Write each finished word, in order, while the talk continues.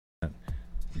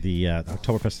the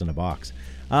Oktoberfest in a box.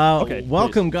 Okay,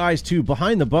 welcome, guys, to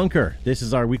Behind the Bunker. This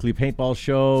is our weekly paintball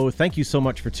show. Thank you so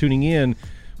much for tuning in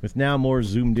with now more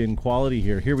zoomed-in quality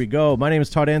here. Here we go. My name is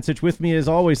Todd Ansich. With me, as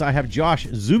always, I have Josh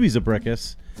Zuby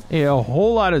Zabrickus. Yeah, a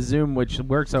whole lot of Zoom, which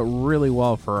works out really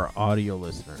well for our audio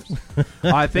listeners.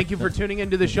 Thank you for tuning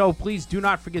into the show. Please do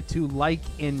not forget to like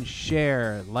and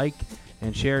share. Like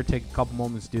and share. Take a couple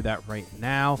moments to do that right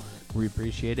now. We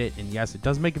appreciate it. And yes, it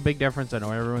does make a big difference. I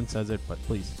know everyone says it, but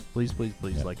please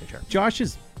like and share.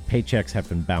 Josh's paychecks have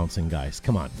been bouncing, guys.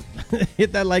 Come on.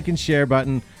 Hit that like and share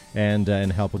button and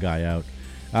help a guy out.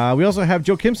 We also have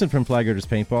Joe Kimson from Flaggers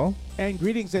Paintball. And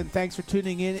greetings and thanks for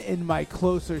tuning in my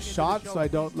closer shot so I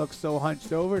don't look so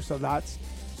hunched over. So that's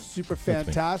super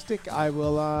fantastic. I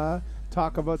will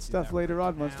talk about stuff later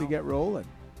on once we get rolling.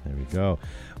 There we go.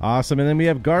 Awesome. And then we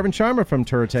have Garvin Sharma from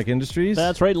Turotech Industries.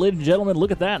 That's right, ladies and gentlemen.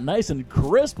 Look at that. Nice and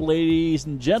crisp, ladies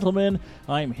and gentlemen.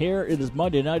 I'm here. It is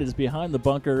Monday night. It is Behind the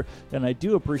Bunker. And I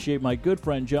do appreciate my good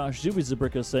friend Josh Zuby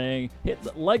Zabricka saying, hit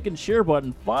the like and share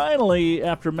button. Finally,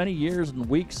 after many years and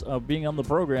weeks of being on the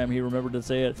program, he remembered to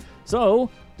say it. So,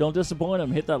 don't disappoint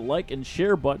him. Hit that like and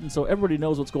share button so everybody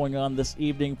knows what's going on this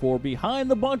evening for Behind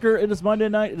the Bunker. It is Monday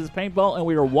night. It is paintball, and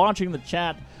we are watching the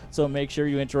chat. So make sure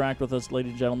you interact with us, ladies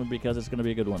and gentlemen, because it's going to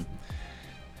be a good one.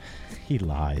 He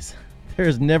lies.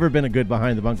 There's never been a good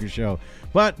Behind the Bunker show.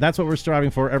 But that's what we're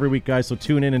striving for every week, guys. So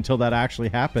tune in until that actually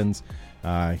happens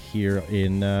here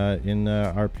in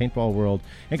our paintball world.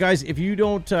 And, guys, if you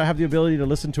don't have the ability to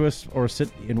listen to us or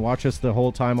sit and watch us the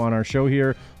whole time on our show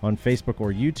here on Facebook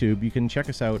or YouTube, you can check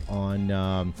us out on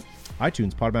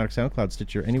iTunes, Podomatic, SoundCloud,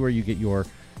 Stitcher, anywhere you get your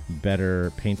better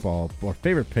paintball or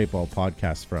favorite paintball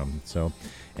podcasts from. So...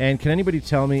 And can anybody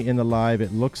tell me in the live,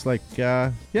 it looks like,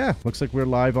 looks like we're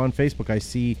live on Facebook. I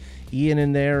see Ian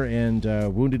in there and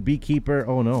Wounded Beekeeper.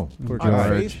 Oh, no. Poor on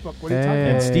George. Facebook, what are you talking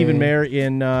And about? Stephen Mayer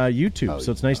in YouTube.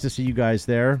 So it's nice to see you guys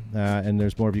there. And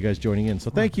there's more of you guys joining in.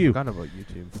 So thank you. I forgot about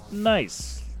YouTube.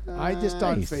 Nice. I just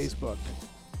on Nice. Facebook.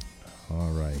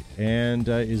 All right. And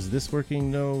is this working?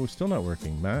 No, still not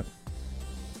working, Matt.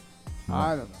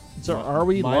 I don't know. So are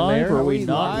we My live lair? or are we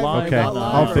not live? Okay, on the-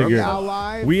 I'll figure it Now out.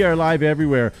 live. We are live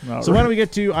everywhere. All So why right. don't we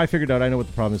get to, I figured out, I know what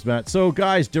the problem is, Matt. So,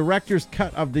 guys, director's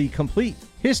cut of the complete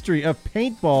history of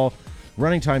paintball,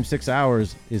 running time 6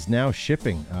 hours, is now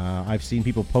shipping. I've seen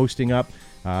people posting up.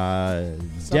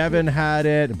 Devin had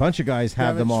it. A bunch of guys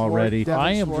have Devin them already. Schwartz,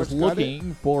 I am Schwartz just got it.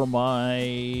 looking for my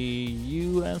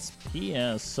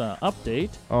USPS update.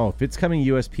 Oh, if it's coming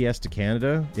USPS to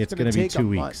Canada, it's gonna going to be take a 2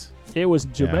 month. weeks. It was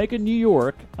Jamaica, New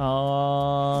York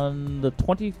on the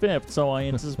 25th, so I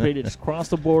anticipate it just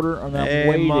crossed the border and I'm Hey,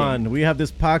 waiting. man, we have this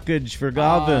package for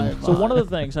Galvin. So one of the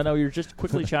things, I know you're just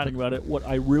quickly chatting about it, what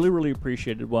I really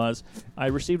appreciated was I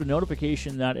received a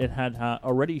notification that it had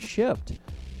already shipped,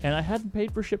 and I hadn't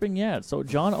paid for shipping yet. So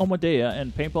John Omadea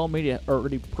and Paintball Media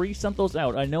already pre-sent those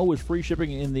out. I know it was free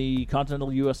shipping in the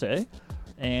continental USA,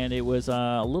 and it was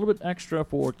a little bit extra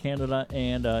for Canada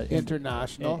and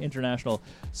International. international.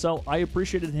 So I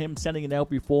appreciated him sending it out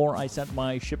before I sent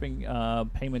my shipping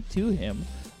payment to him.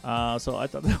 So I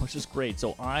thought that was just great.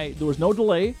 So there was no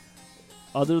delay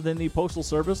other than the postal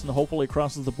service, and hopefully it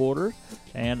crosses the border.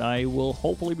 And I will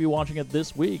hopefully be watching it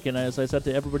this week. And as I said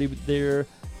to everybody there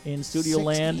in Studio Sixth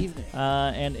Land evening.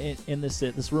 and in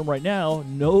this room right now,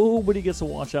 nobody gets to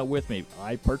watch that with me.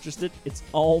 I purchased it. It's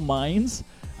all mine's.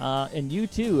 And you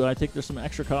too. I think there's some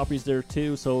extra copies there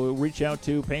too. So reach out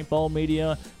to Paintball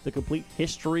Media, the complete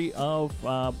history of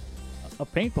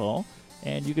paintball,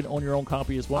 and you can own your own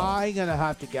copy as well. I'm going to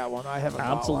have to get one. I haven't got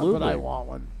one, Absolutely. but I want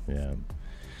one. Yeah,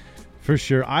 for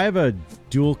sure. I have a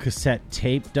dual cassette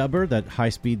tape dubber that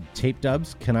high-speed tape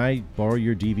dubs. Can I borrow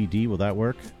your DVD? Will that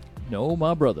work? No,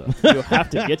 my brother. You'll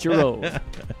have to get your own.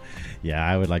 Yeah,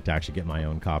 I would like to actually get my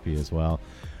own copy as well.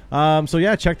 So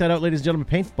yeah, check that out, ladies and gentlemen.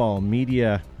 Paintball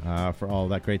Media for all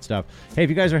that great stuff. Hey, if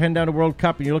you guys are heading down to World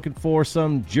Cup and you're looking for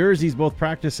some jerseys, both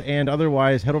practice and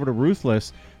otherwise, head over to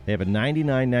Ruthless. They have a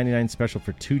 $99.99 special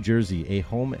for 2 jersey, a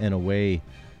home and away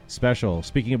special.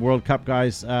 Speaking of World Cup,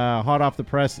 guys, hot off the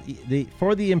press,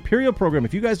 for the Imperial program,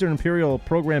 if you guys are an Imperial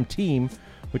program team,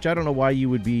 which I don't know why you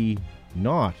would be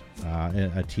not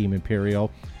a Team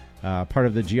Imperial, part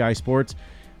of the GI Sports,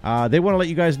 they want to let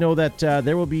you guys know that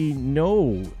there will be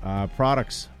no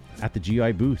products at the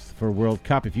GI booth for World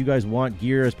Cup. If you guys want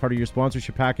gear as part of your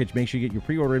sponsorship package, make sure you get your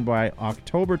pre-order in by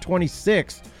October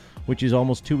 26th, which is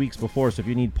almost 2 weeks before. So if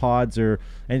you need pods or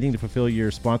anything to fulfill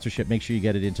your sponsorship, make sure you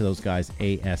get it into those guys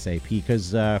ASAP,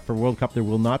 because for World Cup there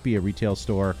will not be a retail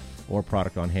store or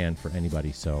product on hand for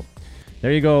anybody. So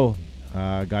there you go,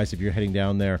 guys, if you're heading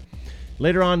down there.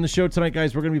 Later on in the show tonight,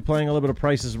 guys, we're going to be playing a little bit of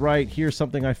Price is Right. Here's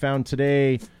something I found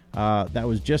today that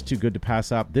was just too good to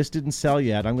pass up. This didn't sell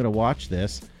yet. I'm going to watch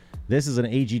this. This is an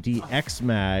AGT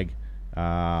X-Mag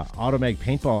Automag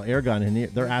paintball air gun, and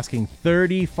they're asking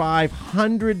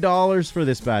 $3,500 for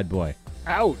this bad boy.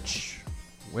 Ouch.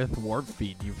 With warp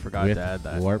feed, you forgot With to add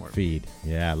that. warp feed.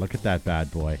 Yeah, look at that bad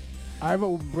boy. I have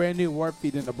a brand new warp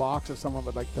feed in the box if someone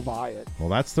would like to buy it. Well,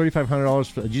 that's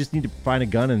 $3,500. You just need to find a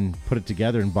gun and put it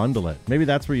together and bundle it. Maybe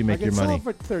that's where you make I your can money.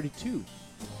 sell it for 32.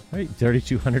 All right,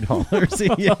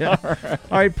 $3,200. Yeah.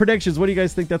 All right, predictions. What do you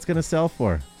guys think that's going to sell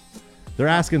for? They're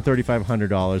asking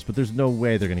 $3,500, but there's no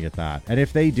way they're going to get that. And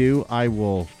if they do, I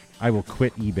will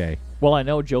quit eBay. Well, I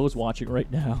know Joe's watching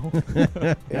right now.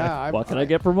 Yeah. What can I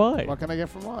get for mine? What can I get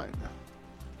for mine?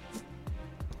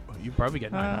 You probably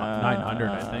get 900,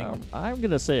 I think. I'm going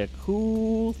to say a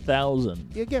cool 1,000.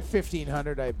 You get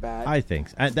 1,500, I bet. I think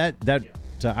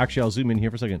actually, I'll zoom in here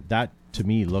for a second. That to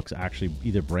me looks actually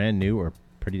either brand new or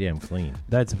pretty damn clean.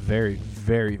 That's very,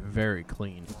 very, very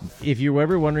clean. If you were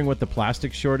ever wondering what the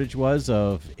plastic shortage was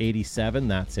of '87,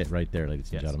 that's it right there,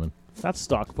 ladies and gentlemen. That's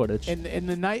stock footage. In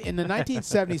the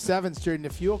 1977s, during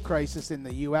the fuel crisis in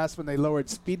the U.S., when they lowered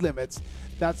speed limits,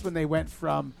 that's when they went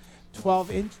from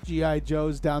 12-inch GI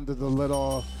Joes down to the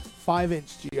little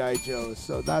 5-inch GI Joes.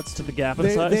 So that's to the gap in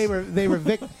size. They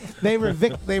were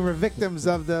victims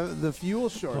of the fuel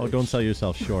shortage. Oh, don't sell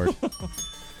yourself short.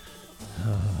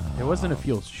 It wasn't a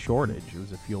fuel shortage. It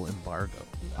was a fuel embargo.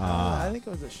 I think it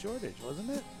was a shortage,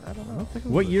 wasn't it? I don't know.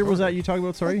 What year was that you talking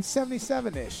about? Sorry,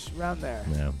 77-ish, around there.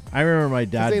 Yeah, I remember my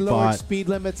 'Cause dad they lowered bought. speed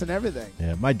limits and everything.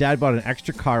 Yeah, my dad bought an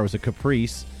extra car. It was a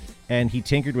Caprice, and he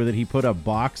tinkered with it. He put a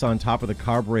box on top of the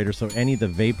carburetor so any of the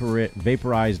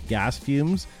vaporized gas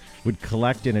fumes would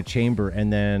collect in a chamber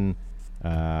and then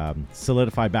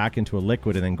solidify back into a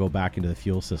liquid and then go back into the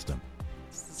fuel system.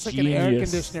 It's like an air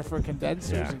Genius. conditioner for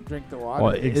condensers Yeah. and drink the water.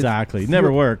 Well, Exactly.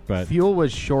 Never worked, but Fuel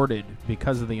was shorted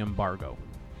because of the embargo.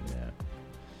 yeah.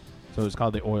 So it was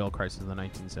called the oil crisis in the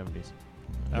 1970s.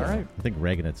 All right. I think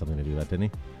Reagan had something to do with that,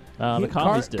 didn't he? The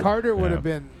commies did. Carter would Yeah. have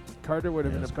been. Carter would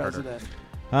have been Yes, the Carter.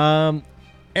 president.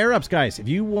 Air Ups, guys. If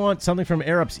you want something from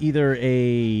Air Ups, either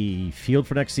a field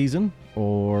for next season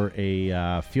or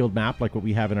a field map like what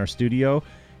we have in our studio,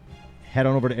 head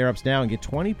on over to Air Ups now and get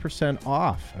 20%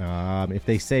 off. If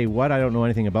they say, what, I don't know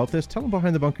anything about this, tell them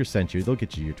Behind the Bunker sent you. They'll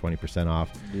get you your 20%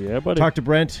 off. Yeah, buddy. Talk to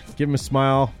Brent, give him a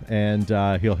smile, and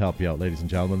he'll help you out, ladies and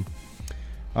gentlemen.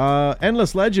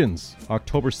 Endless Legends,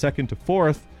 October 2nd to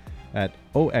 4th at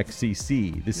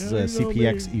OXCC. This is a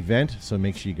CPX event, so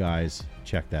make sure you guys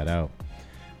check that out.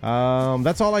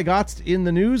 That's all I got in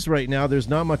the news right now. There's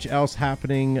not much else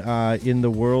happening in the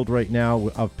world right now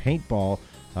of paintball,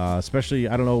 especially,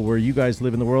 I don't know where you guys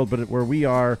live in the world, but where we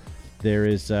are, there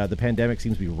is the pandemic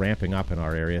seems to be ramping up in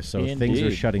our area, so things are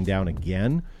Indeed. shutting down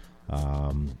again.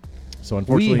 So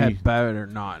unfortunately, We had better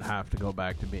not have to go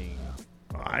back to being.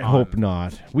 I hope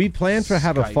not. We planned to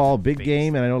have a Skype fall big based.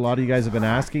 game, and I know a lot of you guys have been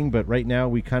asking, but right now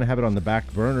we kind of have it on the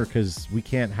back burner because we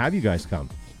can't have you guys come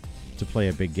to play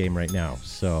a big game right now.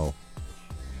 So,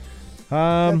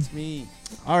 That's me.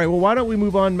 all right. Well, why don't we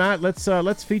move on, Matt?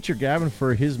 Let's feature Gavin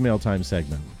for his mail time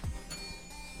segment.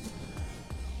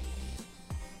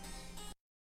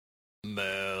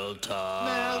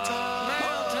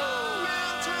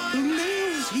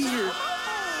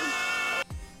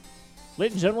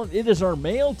 Ladies and gentlemen, it is our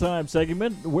mail time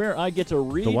segment where I get to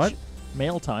reach what?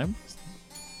 mail time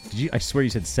Did you? I swear you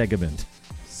said segment.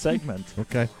 segment.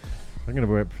 Okay. I'm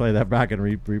gonna play that back and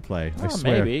replay. I Oh,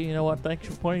 swear. maybe. You know what? Thanks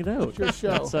for pointing it out. It's your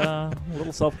show. That's a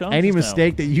little self-conscious Any now.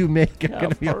 mistake that you make, I'm Yeah,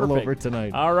 gonna be all perfect. over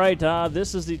tonight. All right,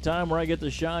 this is the time where I get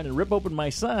to shine and rip open my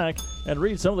sack and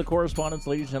read some of the correspondence,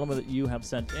 ladies and gentlemen, that you have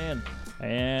sent in.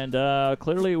 And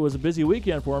clearly it was a busy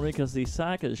weekend for me because the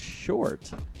sack is short.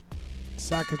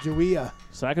 Sacagawea.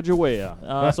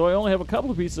 Sacagawea. So I only have a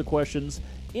couple of pieces of questions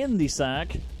in the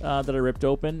sack that I ripped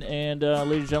open. And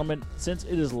ladies and gentlemen, since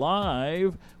it is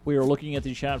live, we are looking at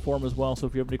the chat forum as well. So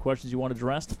if you have any questions you want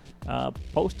addressed,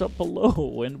 post up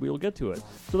below and we'll get to it.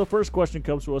 So the first question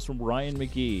comes to us from Ryan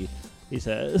McGee. He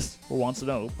says, or wants to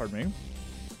know, pardon me,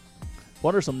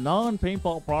 what are some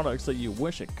non-paintball products that you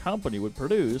wish a company would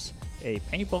produce a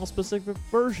paintball-specific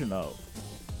version of?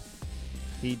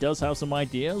 He does have some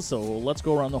ideas, so let's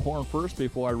go around the horn first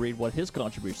before I read what his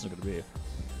contributions are going to be.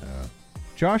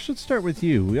 Josh, let's start with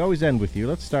you. We always end with you.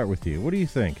 Let's start with you. What do you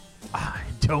think? I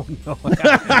don't know.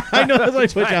 I know that's why I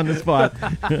put you on the spot.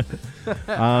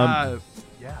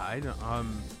 Yeah, I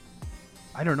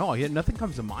don't know. Nothing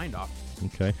comes to mind off.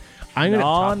 Okay. I'm gonna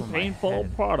top of my Non-paintball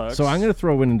head. products. So I'm going to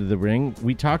throw one into the ring.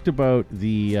 We talked about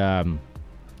the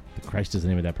Christ is the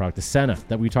name of that product? The Senna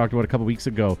that we talked about a couple weeks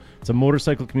ago. It's a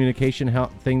motorcycle communication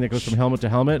thing that goes from helmet to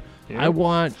helmet. Yeah.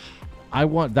 I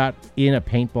want that in a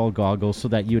paintball goggle so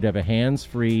that you'd have a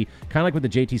hands-free, kind of like what the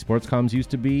JT Sports comms used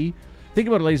to be. Think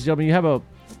about it, ladies and gentlemen. You have a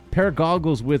pair of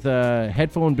goggles with a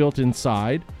headphone built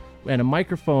inside and a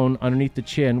microphone underneath the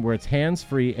chin where it's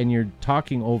hands-free, and you're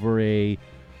talking over a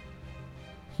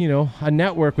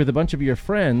network with a bunch of your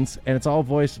friends, and it's all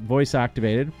voice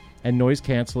activated and noise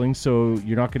canceling, so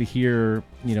you're not going to hear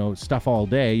stuff all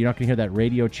day. You're not going to hear that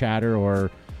radio chatter or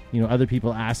other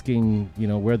people asking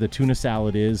where the tuna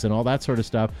salad is and all that sort of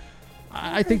stuff.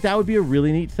 I think that would be a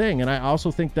really neat thing. And I also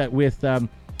think that with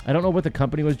I don't know what the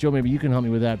company was, Joe, maybe you can help me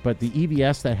with that, but the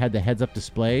EVS that had the heads-up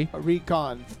display.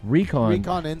 Recon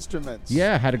Instruments.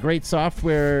 Yeah, had a great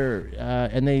software,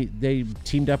 and they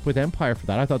teamed up with Empire for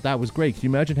that. I thought that was great. Can you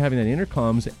imagine having that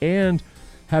intercoms and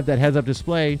have that heads-up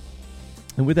display?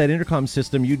 And with that intercom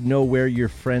system, you'd know where your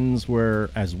friends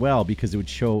were as well, because it would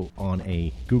show on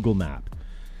a Google map.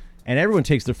 And everyone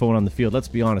takes their phone on the field, let's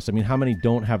be honest. I mean, how many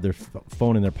don't have their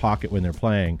phone in their pocket when they're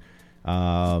playing,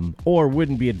 or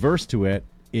wouldn't be adverse to it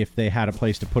if they had a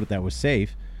place to put it that was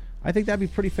safe? I think that'd be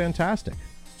pretty fantastic.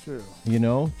 True.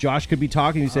 Josh could be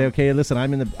talking. You say, okay, listen,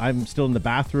 I'm still in the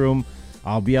bathroom.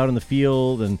 I'll be out in the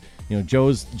field, and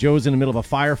Joe's in the middle of a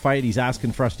firefight. He's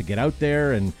asking for us to get out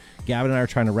there, and Gavin and I are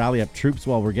trying to rally up troops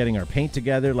while we're getting our paint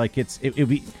together. Like it'd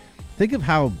be. Think of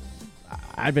how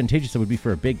advantageous it would be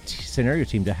for a big scenario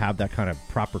team to have that kind of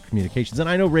proper communications. And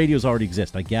I know radios already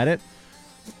exist. I get it,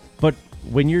 but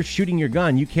when you're shooting your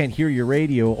gun, you can't hear your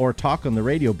radio or talk on the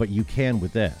radio, but you can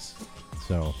with this.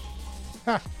 So,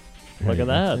 look at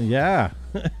that. Yeah.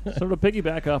 So to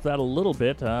piggyback off that a little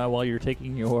bit, while you're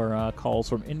taking your calls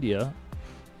from India,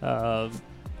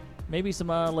 maybe some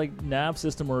like nav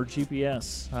system or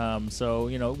GPS. So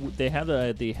they have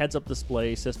the heads-up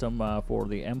display system for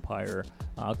the Empire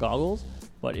goggles.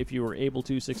 But if you were able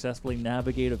to successfully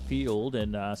navigate a field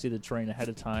and see the terrain ahead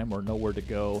of time or know where to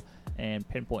go and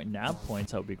pinpoint nav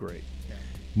points, that would be great.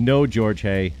 No, George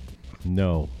Hay.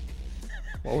 No.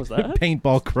 What was that?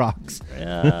 Paintball Crocs.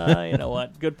 You know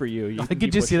what? Good for you. I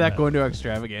could just see that going to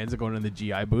extravaganza, going in the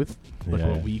GI booth. Look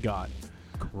what we got.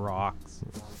 Crocs.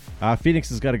 Phoenix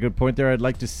has got a good point there. I'd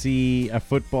like to see a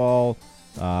football,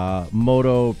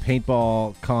 moto,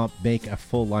 paintball comp make a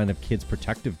full line of kids'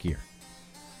 protective gear.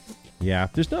 Yeah,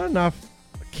 there's not enough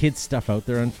kids stuff out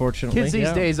there, unfortunately. Kids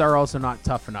these days are also not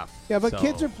tough enough. Yeah, but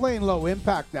kids are playing low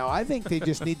impact now. I think they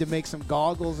just need to make some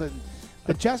goggles, and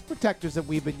the chest protectors that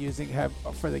we've been using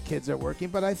for the kids are working.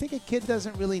 But I think a kid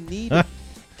doesn't really need a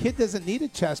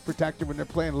chest protector when they're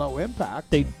playing low impact.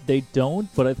 They don't,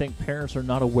 but I think parents are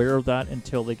not aware of that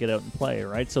until they get out and play,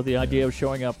 right? So the idea of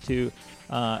showing up to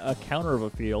a counter of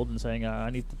a field and saying, I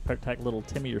need to protect little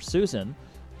Timmy or Susan.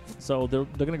 So they're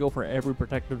going to go for every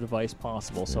protective device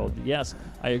possible. So, yes,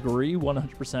 I agree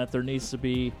 100%. There needs to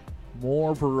be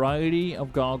more variety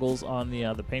of goggles on the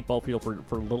paintball field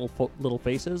for little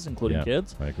faces, including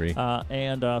kids. I agree.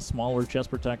 And smaller chest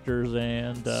protectors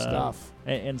and stuff.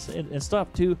 And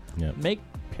stuff to make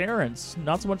parents,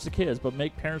 not so much the kids, but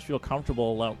make parents feel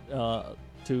comfortable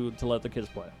to let the kids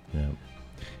play. Yeah.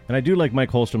 And I do like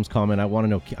Mike Holstrom's comment. I want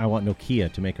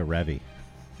Nokia to make a Revy.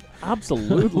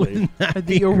 Absolutely.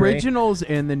 The originals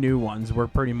and the new ones were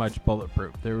pretty much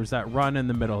bulletproof. There was that run in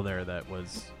the middle there that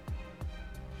was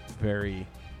very...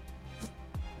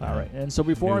 All right. And so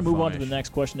before I move on to the next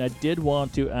question, I did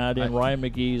want to add in Ryan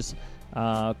McGee's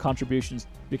contributions,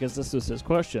 because this is his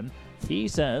question. He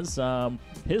says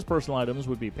his personal items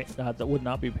would be that would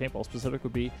not be paintball specific,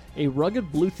 would be a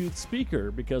rugged Bluetooth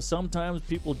speaker, because sometimes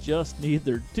people just need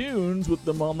their tunes with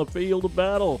them on the field of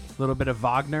battle. A little bit of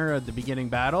Wagner at the beginning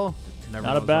battle.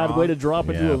 Not a bad way to drop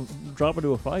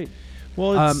into a fight.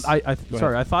 Well, I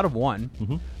thought of one.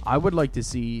 Mm-hmm. I would like to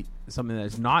see something that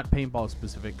is not paintball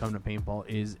specific come to paintball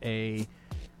is a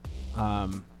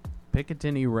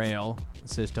Picatinny rail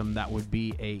system that would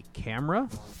be a camera,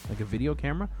 like a video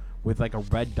camera, with like a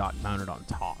red dot mounted on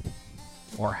top,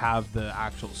 or have the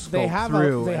actual scope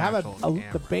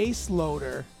the base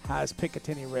loader has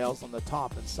Picatinny rails on the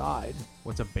top and side.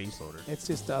 What's a base loader? It's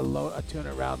just a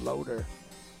tuner round loader.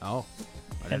 Oh.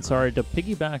 And sorry, to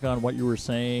piggyback on what you were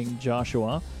saying,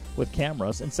 Joshua, with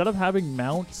cameras, instead of having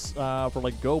mounts for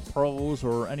like GoPros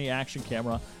or any action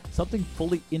camera, something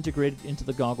fully integrated into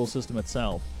the goggle system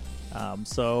itself.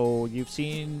 So you've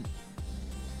seen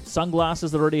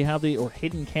sunglasses that already have or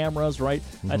hidden cameras, right?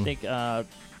 Mm-hmm. I think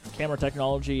camera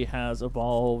technology has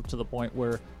evolved to the point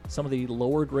where some of the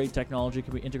lower grade technology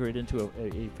can be integrated into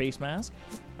a face mask.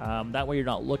 That way you're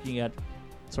not looking at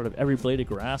sort of every blade of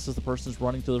grass as the person's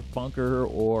running to the bunker,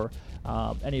 or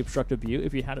any obstructive view.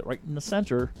 If you had it right in the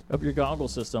center of your goggle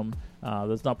system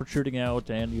that's not protruding out,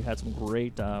 and you had some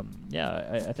great, I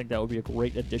think that would be a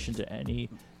great addition to any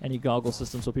goggle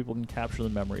system so people can capture the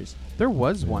memories. There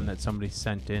was one that somebody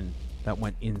sent in that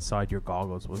went inside your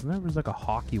goggles, wasn't there? It was like a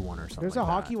hockey one or something. There's a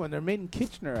hockey one. They're made in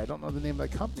Kitchener. I don't know the name of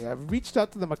the company. I've reached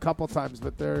out to them a couple times,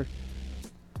 but they're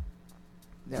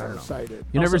never cited.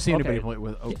 You never Also- see anybody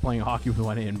okay. playing hockey with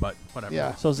one in, but whatever.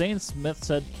 Yeah. So Zane Smith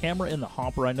said camera in the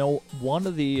hopper. I know one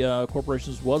of the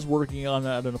corporations was working on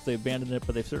that. I don't know if they abandoned it,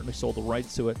 but they've certainly sold the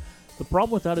rights to it. The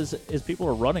problem with that is people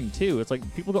are running too. It's like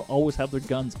people don't always have their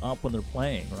guns up when they're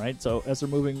playing, right? So as they're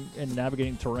moving and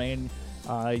navigating terrain,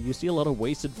 you see a lot of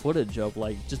wasted footage of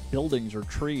like just buildings or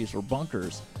trees or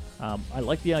bunkers. I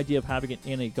like the idea of having it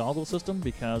in a goggle system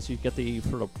because you get the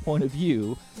sort of point of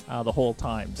view the whole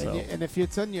time. So And if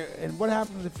it's on your, and what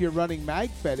happens if you're running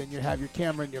MagFed and you have your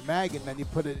camera in your mag and then you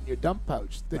put it in your dump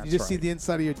pouch? Then That's you just see right. the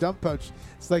inside of your dump pouch.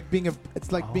 It's like being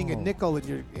a nickel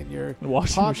in your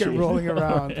Washing pocket machine. rolling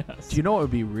around. Yes. Do you know what would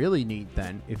be really neat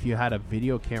then if you had a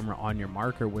video camera on your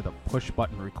marker with a push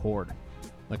button record,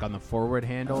 like on the forward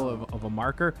handle of a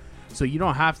marker? So you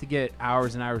don't have to get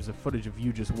hours and hours of footage of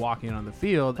you just walking on the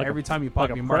field. Like Every a- time you pop like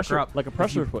a your marker pressure- up, like a if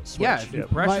pressure you- switch. Yeah, if you Yep.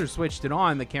 pressure My- switched it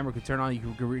on, the camera could turn on. You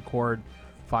could record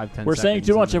 5-10 We're saying seconds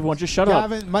too and much, then- everyone. Just shut up.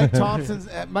 Gavin, Mike Thompson's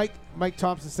Mike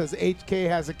Thompson says HK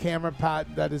has a camera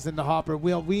patent that is in the hopper.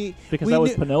 Because we that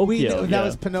was knew- Pinocchio, we knew- yeah. That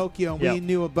was Pinocchio, and Yeah. we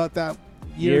knew about that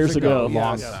Years ago. a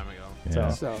long Yes. time ago.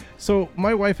 Yeah. So So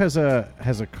my wife has a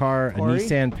car, a Corey?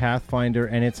 Nissan Pathfinder,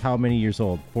 and it's how many years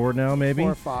old? 4 now, maybe?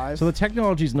 4 or 5. So the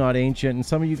technology's not ancient, and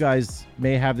some of you guys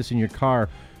may have this in your car.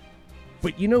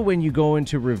 But you know when you go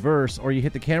into reverse or you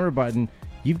hit the camera button,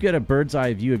 you've got a bird's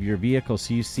eye view of your vehicle,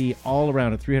 so you see all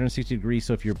around at 360 degrees.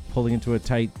 So if you're pulling into a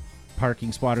tight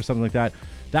parking spot or something like that,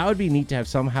 that would be neat to have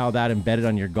somehow that embedded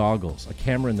on your goggles, a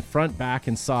camera in the front, back,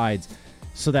 and sides,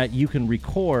 so that you can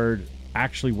record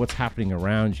actually what's happening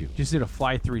around you. Just did a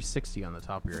fly 360 on the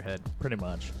top of your head. Pretty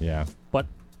much. Yeah. But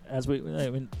as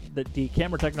the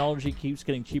camera technology keeps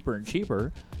getting cheaper and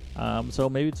cheaper, so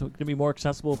maybe it's going to be more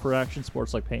accessible for action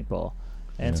sports like paintball.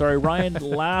 And sorry, Ryan,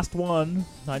 last one.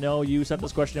 I know you sent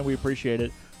this question and we appreciate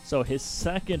it. So his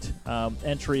second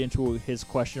entry into his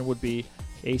question would be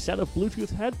a set of Bluetooth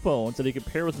headphones that he can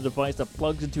pair with a device that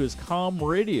plugs into his comm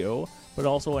radio, but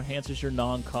also enhances your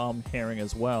non-comm hearing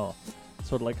as well.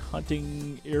 Sort of like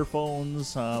hunting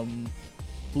earphones,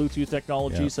 Bluetooth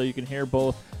technology, Yeah. so you can hear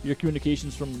both your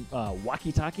communications from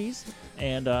walkie-talkies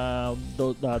and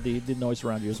the noise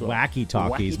around you as well. Wacky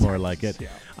talkies, Wacky-talkies, more like it.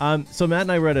 yeah. So Matt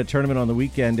and I were at a tournament on the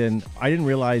weekend, and I didn't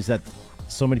realize that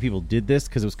so many people did this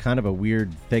because it was kind of a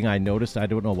weird thing I noticed. I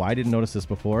don't know why I didn't notice this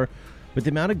before, but the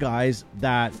amount of guys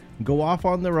that go off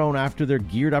on their own after they're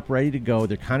geared up, ready to go,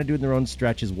 they're kind of doing their own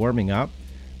stretches, warming up,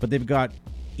 but they've got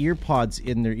ear pods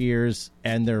in their ears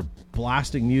and they're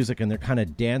blasting music and they're kind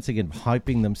of dancing and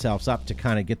hyping themselves up to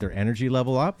kind of get their energy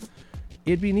level up.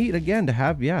 It'd be neat again to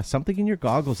have something in your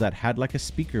goggles that had like a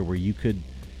speaker where you could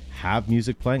have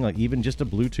music playing, like even just a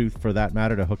Bluetooth for that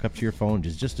matter to hook up to your phone,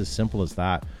 just as simple as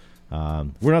that.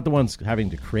 We're not the ones having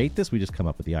to create this, we just come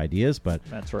up with the ideas, but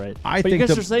That's right. I but think you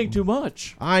guys the- are saying too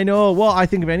much. I know. Well, I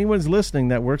think if anyone's listening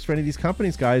that works for any of these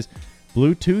companies, guys,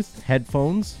 Bluetooth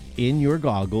headphones in your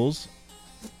goggles,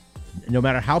 no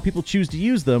matter how people choose to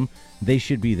use them, they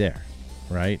should be there,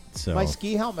 right? So my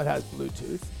ski helmet has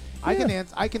Bluetooth.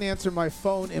 I can answer my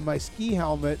phone in my ski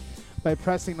helmet by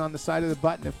pressing on the side of the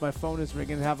button if my phone is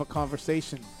ringing and have a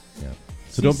conversation. yeah.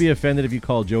 So don't be offended if you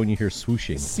call Joe and you hear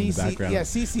swooshing in the background.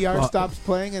 CCR stops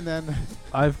playing and then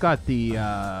I've got the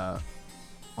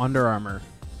Under Armour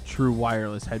True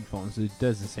Wireless headphones. It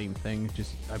does the same thing.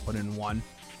 Just I put in one,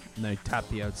 and then I tap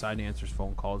the outside, answers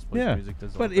phone calls, plays Yeah. music.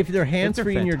 Does the But whole if thing. they're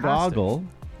hands-free in your fantastic. goggle,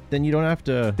 then you don't have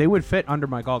to. They would fit under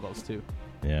my goggles too.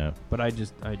 Yeah. But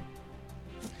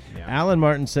yeah. Alan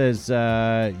Martin says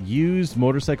used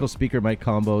motorcycle speaker mic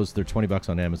combos. They're $20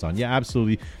 on Amazon. Yeah,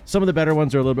 absolutely. Some of the better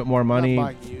ones are a little bit more money,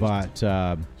 buying used. but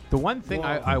The one thing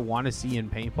I want to see in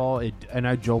paintball,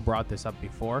 Joe brought this up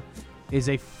before, is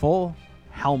a full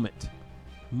helmet,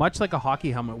 much like a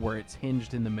hockey helmet, where it's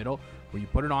hinged in the middle, where you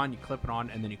put it on, you clip it on,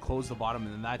 and then you close the bottom,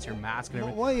 and then that's your mask and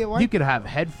everything. why You could have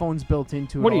headphones built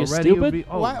into it What are you, already. It would stupid?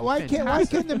 be- oh, why fantastic.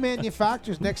 can't the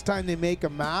manufacturers next time they make a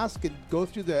mask and go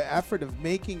through the effort of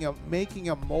making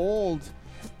a mold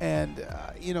and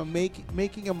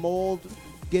making a mold,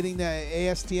 getting the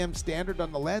ASTM standard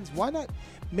on the lens? Why not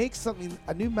make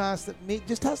a new mask that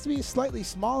just has to be slightly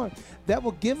smaller, that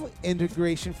will give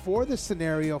integration for the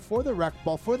scenario, for the rec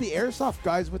ball, for the airsoft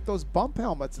guys with those bump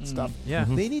helmets and stuff. yeah.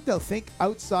 They need to think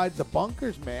outside the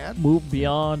bunkers, man. Move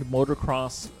beyond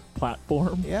motocross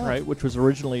platform, Yeah. right? Which was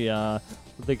originally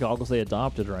the goggles they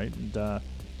adopted, right? And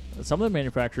some of the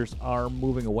manufacturers are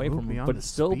moving away Move from them, beyond but the it's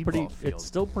still pretty. speedball field. It's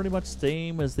still pretty much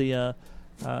same as the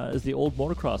old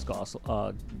motocross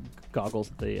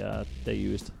goggles that they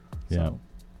used. Yeah. So,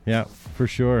 Yeah, for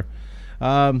sure.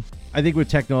 I think with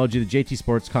technology, the JT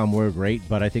Sportscom were great,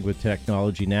 but I think with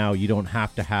technology now, you don't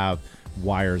have to have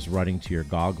wires running to your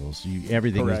goggles.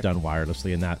 Everything Correct. is done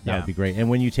wirelessly, and that Yeah. would be great. And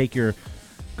when you take your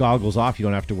goggles off, you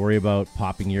don't have to worry about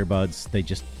popping earbuds.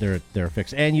 They're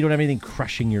fixed, and you don't have anything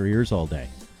crushing your ears all day.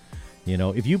 You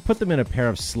know, if you put them in a pair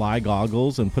of Sly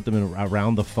goggles and put them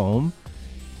around the foam,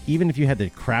 even if you had the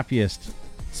crappiest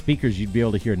speakers, you'd be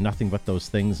able to hear nothing but those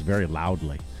things very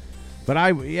loudly. But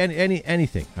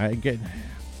anything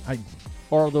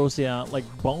or those like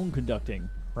bone conducting,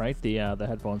 right? The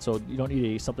headphones. So you don't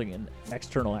need something an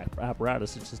external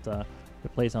apparatus. It's just it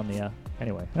plays on the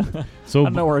anyway. So I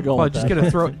don't know where we're going. Well, with just that.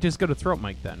 get a throat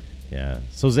mic then. Yeah.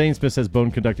 So Zane Smith says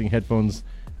bone conducting headphones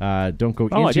don't go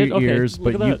Oh, I into did? your Okay, ears,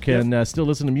 look but at you that. can still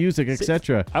listen to music,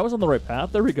 etc. I was on the right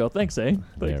path. There we go. Thanks, eh?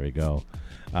 There we go.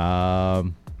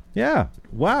 Yeah.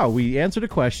 Wow. We answered a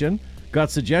question, got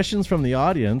suggestions from the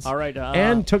audience, All right,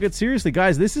 and took it seriously,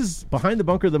 guys. This is Behind the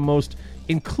Bunker, the most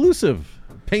inclusive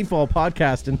paintball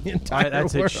podcast in the entire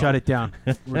That's world. it. Shut it down.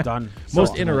 We're done.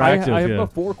 Most So- interactive. I have yeah.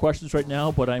 about 4 questions right now,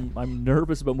 but I'm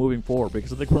nervous about moving forward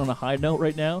because I think we're on a high note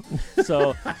right now.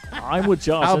 So I'm with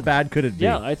Josh. How bad could it be?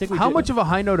 Yeah, I think we How did- much of a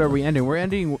high note are we ending? We're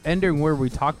ending where we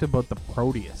talked about the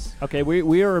Proteus. Okay,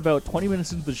 we are about 20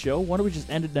 minutes into the show. Why don't we just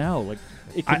end it now? Like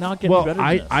it cannot get well, any better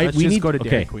than this. Let's we just need go to okay,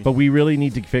 Dairy Queen. but we really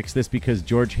need to fix this because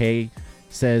George Hay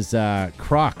says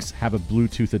Crocs have a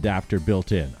Bluetooth adapter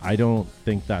built in. I don't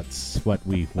think that's what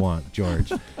we want,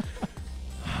 George.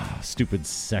 Stupid,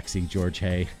 sexy George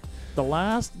Hay. The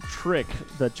last trick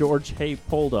that George Hay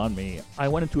pulled on me, I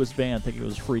went into his van thinking it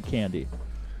was free candy.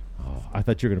 Oh, I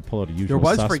thought you were going to pull out a usual There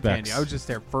was suspects free candy. I was just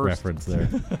there first. reference there.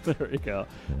 There you go.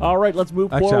 All right, let's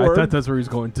move Actually, forward. I thought that's where he was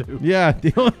going to. Yeah,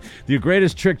 the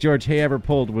greatest trick George Hay ever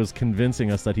pulled was convincing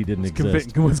us that he didn't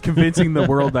exist. Was convincing the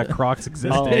world that Crocs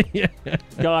existed. Oh, Yeah.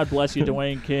 God bless you,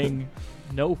 Dwayne King.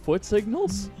 No foot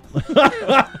signals?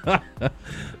 I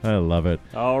love it.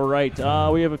 All right.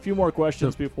 We have a few more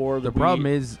questions before The problem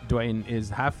is, Dwayne, is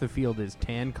half the field is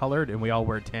tan colored, and we all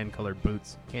wear tan colored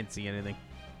boots. Can't see anything.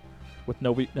 with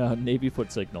no Navy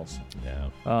foot signals. Yeah.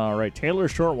 All right. Taylor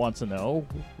Short wants to know,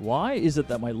 why is it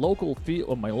that my local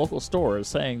store is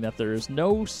saying that there is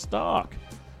no stock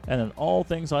and then all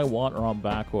things I want are on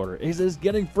back order? It is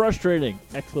getting frustrating!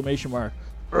 Exclamation mark.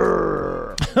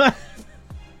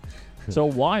 So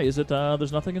why is it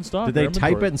there's nothing in stock? Did they or type it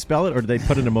inventory? and spell it, or did they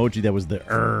put an emoji that was the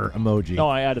emoji? No,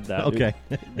 I added that. Okay.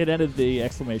 It ended the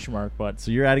exclamation mark, but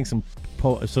So you're adding some,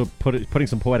 putting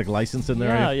some poetic license in there.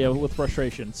 yeah, are you? yeah, with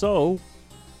frustration. So,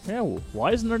 yeah,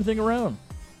 why isn't there anything around?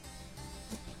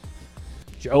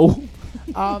 Joe?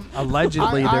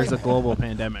 Allegedly, I- there's a global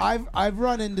pandemic. I've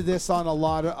run into this on a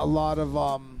lot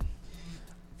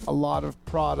of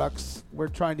products. We're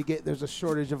trying to get, there's a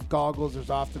shortage of goggles. There's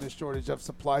often a shortage of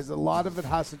supplies. A lot of it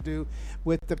has to do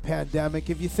with the pandemic.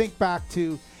 If you think back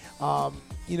to,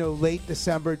 late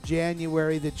December,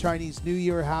 January, the Chinese New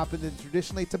Year happened, and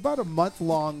traditionally it's about a month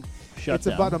long. Shutdown. It's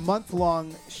about a month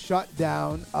long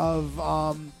shutdown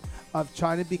of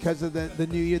China because of the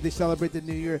New Year. They celebrate the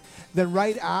New Year. Then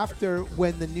right after,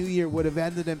 when the New Year would have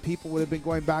ended and people would have been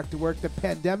going back to work, the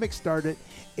pandemic started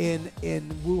in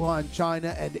Wuhan,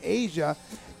 China, and Asia,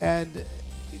 and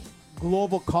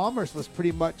global commerce was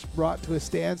pretty much brought to a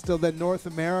standstill. Then North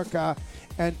America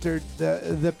entered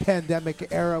the pandemic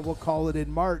era, we'll call it,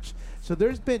 in March. So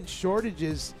there's been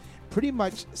shortages pretty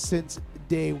much since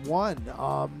day one.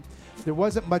 There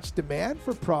wasn't much demand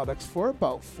for products for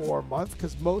about 4 months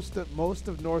because most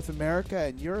of North America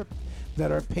and Europe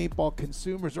that are paintball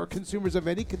consumers or consumers of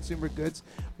any consumer goods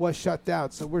was shut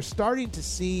down. So we're starting to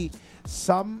see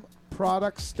some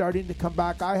products starting to come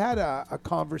back. I had a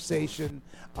conversation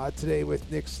today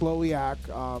with Nick Slowiak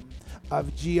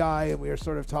of GI, and we were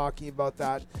sort of talking about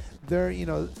that.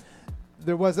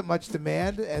 There wasn't much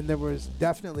demand, and there was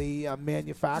definitely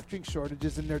manufacturing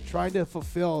shortages, and they're trying to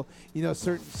fulfill,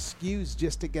 certain SKUs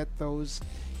just to get those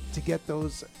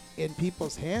in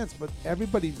people's hands. But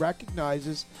everybody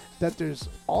recognizes that there's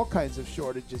all kinds of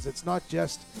shortages. It's not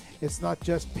just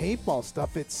paintball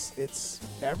stuff. It's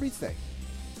everything.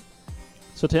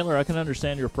 So, Taylor, I can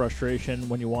understand your frustration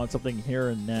when you want something here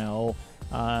and now,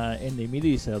 and the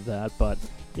immediacy of that, but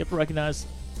you have to recognize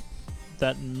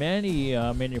that many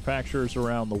manufacturers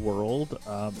around the world,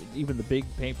 even the big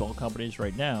paintball companies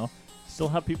right now, still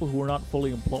have people who are not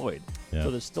fully employed. Yeah.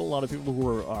 So there's still a lot of people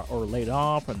who are laid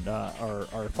off and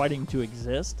are fighting to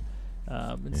exist.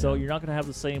 And so you're not going to have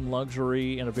the same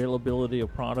luxury and availability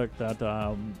of product that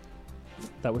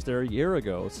that was there a year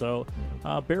ago. So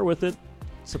bear with it.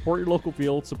 Support your local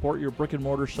field, support your brick and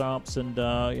mortar shops, and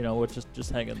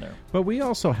just hang in there. But we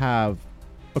also have,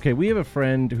 we have a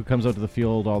friend who comes out to the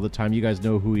field all the time. You guys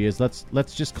know who he is.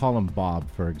 Let's just call him Bob,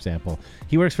 for example.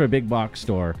 He works for a big box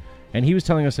store, and he was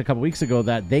telling us a couple weeks ago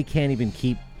that they can't even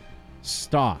keep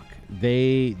stock.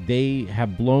 They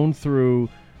have blown through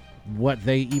what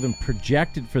they even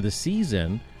projected for the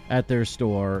season at their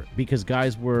store because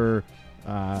guys were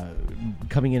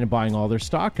coming in and buying all their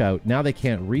stock out. Now they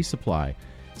can't resupply.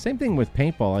 Same thing with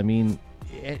paintball. I mean,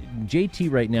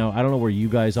 JT right now, I don't know where you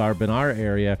guys are, but in our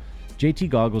area, JT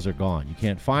goggles are gone. You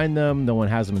can't find them. No one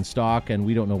has them in stock, and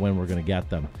we don't know when we're going to get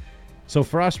them. So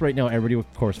for us right now, everybody,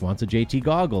 of course, wants a JT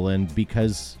goggle, and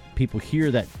because people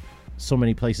hear that so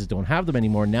many places don't have them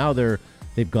anymore, now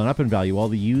they've gone up in value. All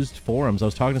the used forums, I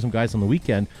was talking to some guys on the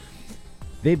weekend,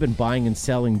 they've been buying and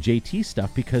selling JT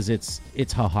stuff because it's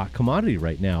a hot commodity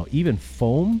right now. Even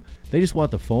foam, they just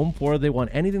want the foam for it. They want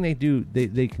anything they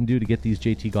can do to get these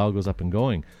JT goggles up and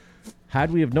going.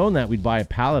 Had we have known that, we'd buy a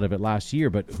pallet of it last year,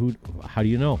 but how do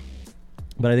you know?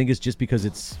 But I think it's just because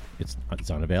it's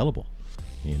unavailable,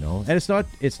 and it's not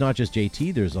just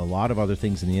JT. There's a lot of other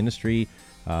things in the industry.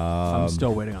 I'm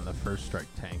still waiting on the First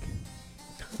Strike tank.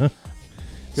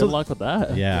 Good luck with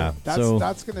that. Yeah,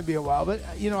 that's going to be a while. But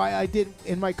I did,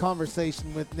 in my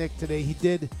conversation with Nick today,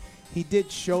 he did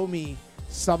show me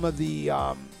some of the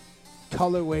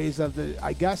colorways of the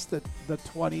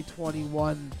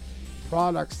 2021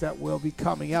 products that will be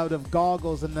coming out of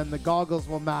goggles, and then the goggles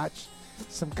will match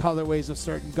some colorways of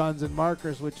certain guns and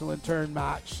markers, which will in turn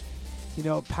match,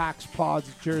 packs,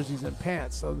 pods, jerseys, and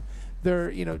pants. So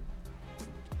they're,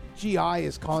 GI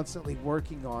is constantly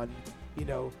working on,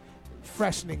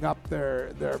 freshening up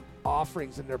their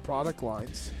offerings and their product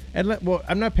lines. And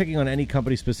I'm not picking on any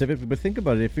company specifically, but think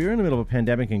about it. If you're in the middle of a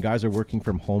pandemic and guys are working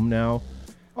from home now,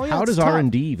 how does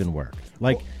R&D even work?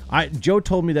 Joe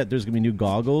told me that there's going to be new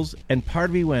goggles, and part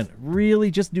of me went, really,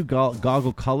 just new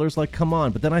goggle colors? Like, come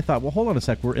on. But then I thought, well, hold on a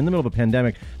sec. We're in the middle of a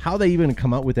pandemic. How they even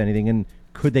come out with anything? And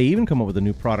could they even come up with a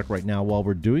new product right now while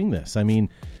we're doing this? I mean,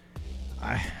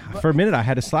 for a minute, I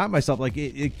had to slap myself.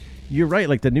 You're right.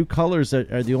 Like, the new colors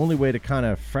are the only way to kind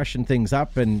of freshen things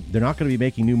up, and they're not going to be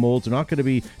making new molds. They're not going to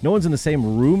be. No one's in the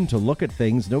same room to look at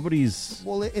things. Nobody's.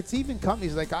 Well, it's even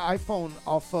companies like I'll phone,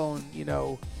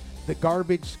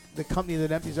 the company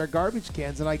that empties our garbage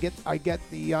cans, and I get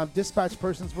the dispatch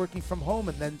person's working from home,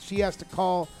 and then she has to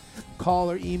call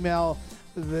or email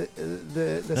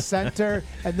the center,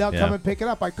 and they'll come and pick it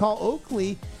up. I call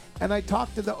Oakley. And I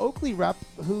talked to the Oakley rep,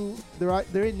 who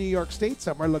they're in New York State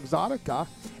somewhere, Luxottica,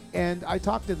 and I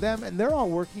talked to them, and they're all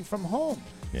working from home.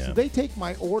 Yeah. So they take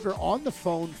my order on the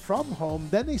phone from home,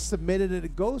 then they submit it, and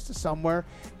it goes to somewhere,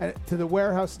 to the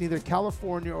warehouse in either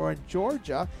California or in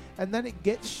Georgia, and then it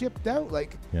gets shipped out.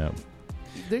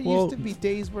 There used to be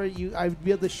days where I'd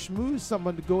be able to schmooze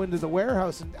someone to go into the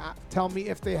warehouse and tell me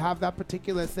if they have that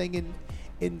particular thing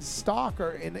in stock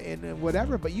or in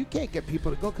whatever, but you can't get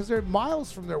people to go because they're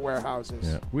miles from their warehouses.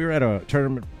 Yeah. We were at a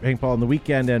tournament paintball on the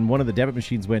weekend, and one of the debit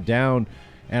machines went down,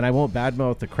 and I won't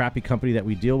badmouth the crappy company that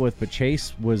we deal with, but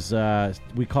Chase was,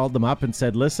 we called them up and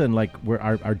said, listen,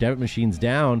 our debit machine's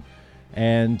down,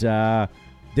 and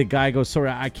the guy goes, sorry,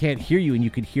 I can't hear you, and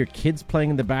you could hear kids playing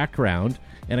in the background,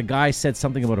 and a guy said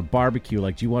something about a barbecue,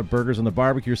 like, do you want burgers on the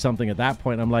barbecue or something? At that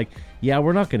point, I'm like, yeah,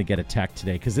 we're not going to get a tech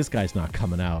today because this guy's not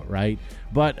coming out, right?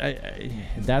 But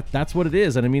that's what it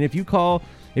is. And I mean, if you call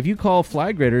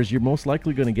Flag Raiders, you're most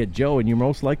likely going to get Joe, and you're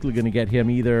most likely going to get him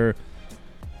either,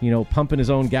 pumping his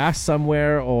own gas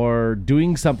somewhere or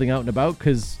doing something out and about,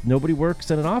 because nobody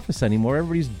works in an office anymore.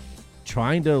 Everybody's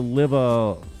trying to live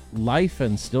a life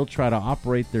and still try to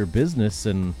operate their business,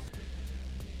 and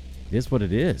it is what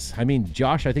it is. I mean,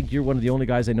 Josh, I think you're one of the only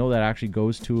guys I know that actually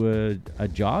goes to a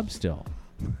job still.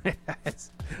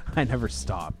 I never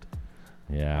stopped.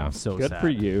 Yeah, I'm so good sad. for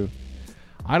you.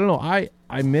 I don't know.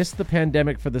 I missed the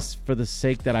pandemic for the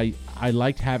sake that I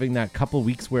liked having that couple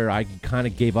weeks where I kind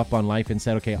of gave up on life and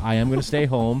said, okay, I am going to stay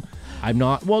home. I'm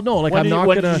not. Well, no, like, I'm not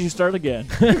going to. When did you start again?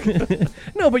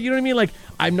 No, but you know what I mean? Like,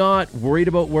 I'm not worried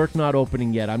about work not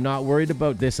opening yet. I'm not worried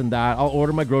about this and that. I'll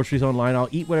order my groceries online. I'll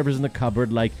eat whatever's in the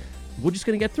cupboard. Like, we're just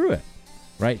going to get through it,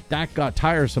 right? That got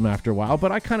tiresome after a while,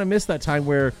 but I kind of missed that time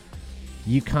where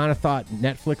you kind of thought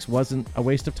Netflix wasn't a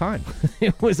waste of time.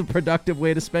 It was a productive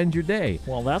way to spend your day.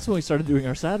 Well, that's when we started doing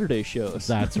our Saturday shows.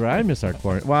 That's right. I miss our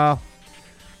quarantine. Well,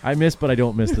 I miss, but I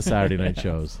don't miss the Saturday night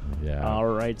shows. Yeah. All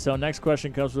right. So next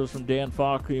question comes to us from Dan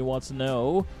Falk, who wants to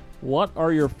know, what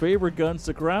are your favorite guns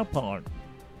to grab on?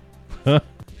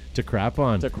 To crap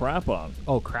on. To crap on.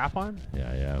 Oh, crap on?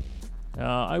 Yeah.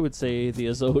 I would say the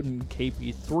Azoden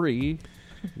KP3.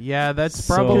 Yeah, that's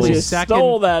So- probably Because you second.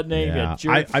 stole that name, Yeah. you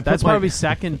jerk. I put That's my- probably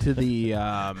second to the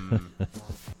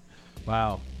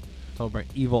wow. Over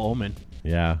Evil Omen.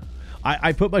 Yeah.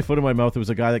 I put my foot in my mouth. There was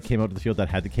a guy that came out to the field that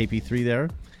had the KP3 there.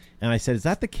 And I said, is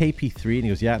that the KP3? And he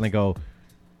goes, yeah. And I go,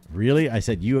 really? I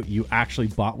said, you actually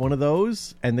bought one of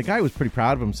those? And the guy was pretty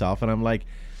proud of himself. And I'm like,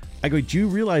 I go, do you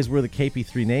realize where the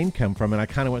KP3 name come from? And I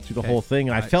kind of went through the whole thing.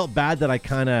 And I felt bad that I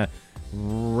kind of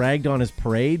ragged on his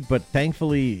parade. But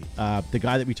thankfully, the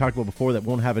guy that we talked about before that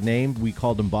won't have a name, we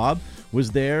called him Bob, was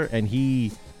there. And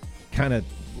he kind of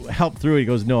helped through it. He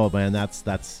goes, no, man, that's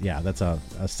a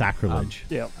sacrilege.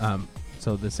 Yeah.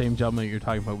 So the same gentleman you're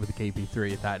talking about with the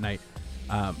KP3 that night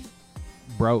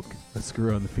broke a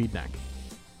screw on the feed neck.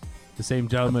 The same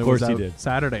gentleman Of course was he out did.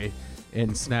 Saturday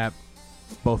and snapped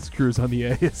both screws on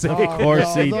the ASA. Oh,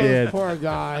 course he those did. Poor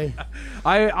guy.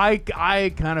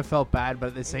 I kind of felt bad, but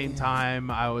at the same time,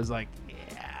 I was like,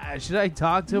 yeah, should I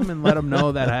talk to him and let him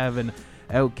know that I have an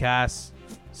Outcast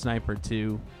Sniper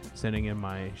 2 sitting in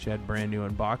my shed brand new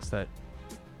in box that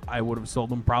I would have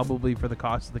sold him probably for the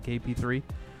cost of the KP3.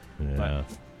 Yeah.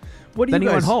 What do Then you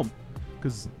he guys? went home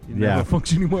because he didn't Yeah. have a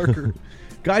functioning marker.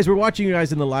 Guys, we're watching you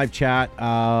guys in the live chat.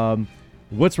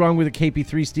 What's wrong with the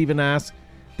KP3? Steven asks.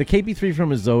 The KP3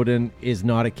 from Azoden is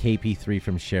not a KP3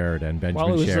 from Sheridan,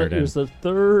 Benjamin Well, Sheridan. it was the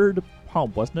third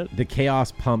pump, wasn't it? The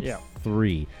Chaos Pump Yeah.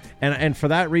 3. And for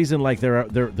that reason, like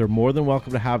they're more than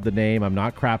welcome to have the name. I'm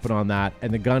not crapping on that.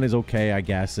 And the gun is okay, I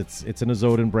guess. It's an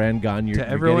Azoden brand gun. You're To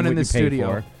everyone getting in what the you pay studio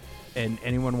for. and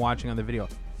anyone watching on the video,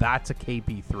 that's a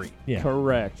KP3 Yeah.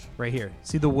 Correct. right here.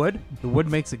 See the wood? The wood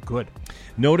makes it good.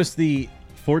 Notice the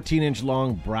 14-inch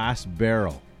long brass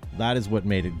barrel. That is what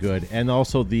made it good. And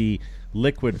also the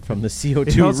liquid from the It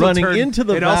CO2 also running turned- into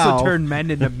the It valve. also turned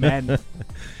men into men.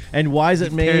 And why is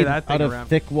it You carry made that thing out of around.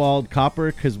 thick-walled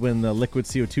copper? Because when the liquid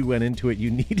CO2 went into it, you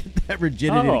needed that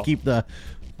rigidity Oh. to keep the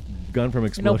gun from You know,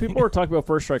 exploding. people were talking about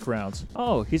first strike rounds.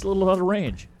 Oh, he's a little out of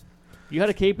range. You had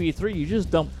a KP3, you just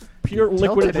dumped pure liquid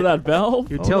tilted into it. that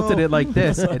valve. You tilted no. it like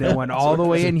this, and it went all the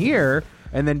way in here,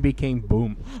 and then became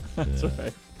boom. That's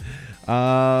right.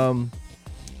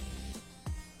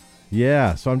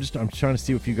 Yeah, so I'm trying to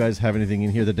see if you guys have anything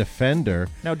in here. The Defender.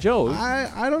 Now, Joe,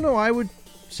 I don't know. I would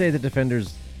say the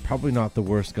Defender's probably not the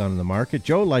worst gun in the market.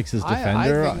 Joe likes his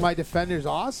Defender. I think my Defender's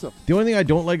awesome. The only thing I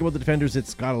don't like about the Defender is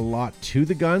it's got a lot to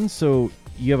the gun, so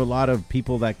you have a lot of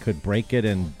people that could break it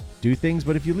and do things.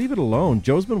 But if you leave it alone,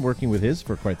 Joe's been working with his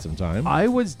for quite some time. I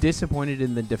was disappointed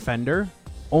in the Defender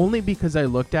only because I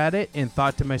looked at it and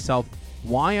thought to myself,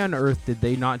 why on earth did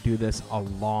they not do this a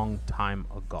long time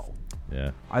ago?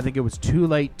 Yeah. I think it was too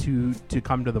late to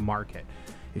come to the market.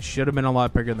 It should have been a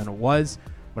lot bigger than it was,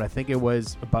 but I think it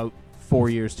was about 4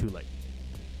 years too late.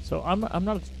 so I'm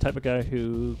not the type of guy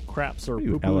who craps or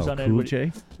You poo-poos LL on Cool anybody,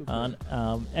 J?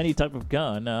 on any type of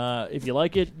gun. If you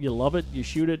like it, you love it, you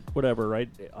shoot it, whatever, right?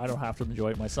 I don't have to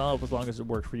enjoy it myself as long as it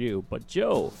works for you. But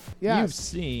Joe, Yes. you've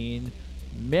seen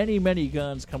many, many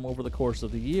guns come over the course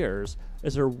of the years.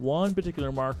 Is there one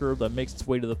particular marker that makes its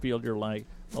way to the field you're like,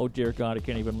 oh dear God, I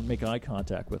can't even make eye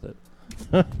contact with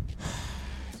it?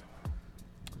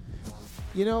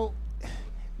 You know,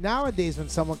 nowadays when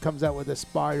someone comes out with a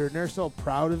Spider and they're so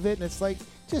proud of it, and it's like,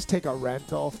 just take a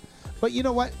rental. But you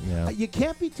know what? Yeah. You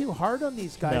can't be too hard on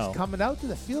these guys No. coming out to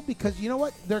the field because you know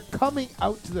what? They're coming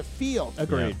out to the field.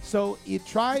 Agreed. So you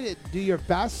try to do your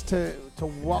best to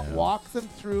walk them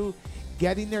through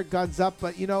getting their guns up,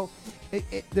 but you know,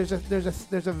 there's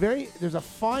a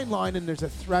fine line and there's a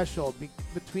threshold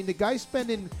between the guy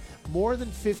spending more than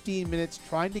 15 minutes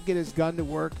trying to get his gun to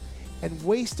work and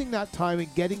wasting that time and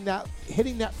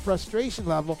hitting that frustration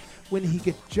level when he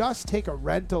could just take a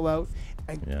rental out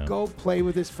and go play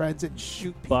with his friends and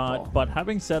shoot people. But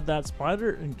having said that,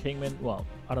 Spider and Kingman, well,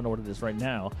 I don't know what it is right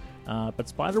now, but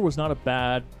Spider was not a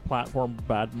bad platform,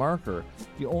 bad marker.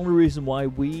 The only reason why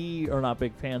we are not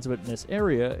big fans of it in this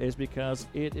area is because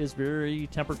it is very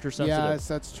temperature sensitive. Yes,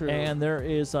 that's true. And there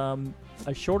is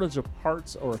a shortage of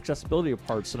parts or accessibility of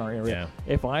parts in our area.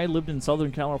 Yeah. If I lived in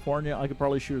Southern California, I could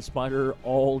probably shoot a Spider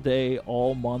all day,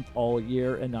 all month, all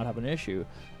year, and not have an issue.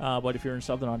 But if you're in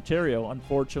Southern Ontario,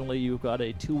 unfortunately, you've got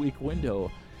a 2-week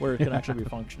window where it can actually be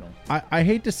functional. I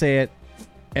hate to say it,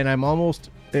 and I'm almost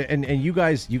and you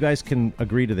guys can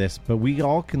agree to this, but we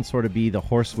all can sort of be the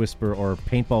horse whisperer or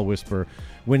paintball whisperer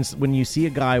when you see a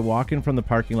guy walking from the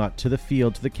parking lot to the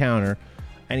field to the counter,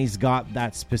 and he's got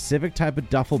that specific type of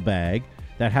duffel bag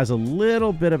that has a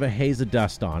little bit of a haze of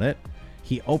dust on it.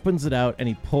 He opens it out and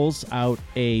he pulls out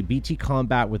a BT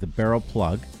Combat with a barrel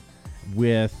plug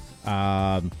with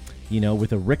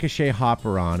with a Ricochet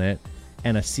hopper on it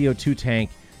and a CO2 tank,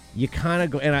 you kind of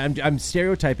go, and I'm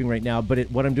stereotyping right now, but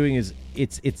what I'm doing is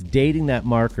it's dating that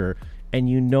marker, and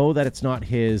you know that it's not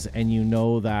his, and you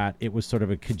know that it was sort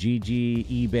of a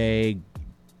Kijiji, eBay,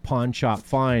 pawn shop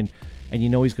find, and you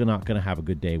know he's not going to have a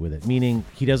good day with it, meaning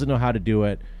he doesn't know how to do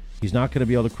it. He's not going to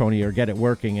be able to crony or get it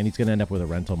working, and he's going to end up with a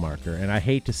rental marker. And I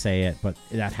hate to say it, but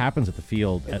that happens at the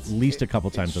field at least a couple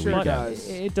times a sure week. does.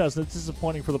 It does. It's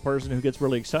disappointing for the person who gets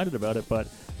really excited about it, but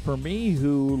for me,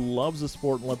 who loves the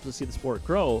sport and loves to see the sport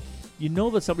grow, you know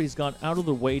that somebody's gone out of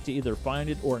their way to either find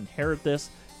it or inherit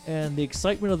this, and the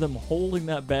excitement of them holding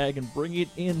that bag and bringing it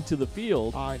into the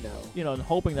field, I know. and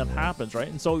hoping that happens, right?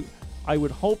 And so I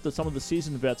would hope that some of the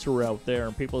seasoned vets who are out there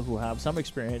and people who have some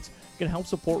experience can help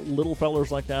support little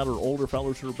fellers like that or older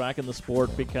fellers who are back in the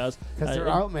sport because They're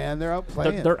out, man. They're out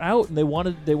playing. they're out and they want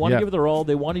to Yeah. give it their all.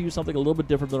 They want to use something a little bit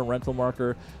different than a rental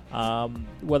marker,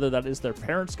 whether that is their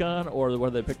parents' gun or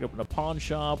whether they picked it up in a pawn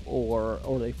shop or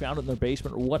they found it in their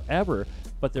basement or whatever.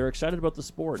 But they're excited about the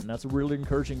sport, and that's a really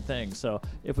encouraging thing. So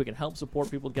if we can help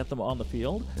support people, get them on the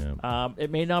field,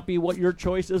 it may not be what your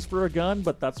choice is for a gun,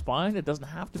 but that's fine. It doesn't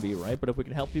have to be, right? But if we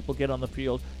can help people get on the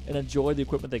field and enjoy the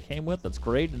equipment they came with, that's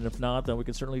great. And if not, then we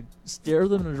can certainly steer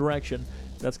them in a direction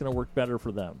that's going to work better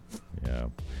for them.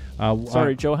 Yeah.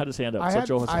 Sorry, Joe had his hand up.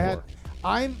 Joe has the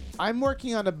floor. I'm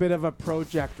working on a bit of a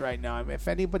project right now. If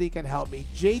anybody can help me,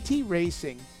 JT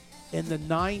Racing in the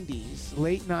 90s,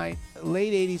 late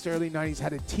 80s, early 90s,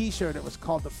 had a T-shirt. It was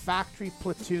called the Factory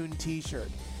Platoon T-shirt.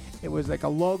 It was like a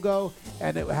logo,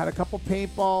 and it had a couple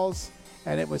paintballs,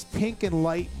 and it was pink and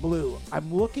light blue.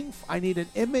 I need an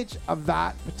image of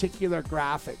that particular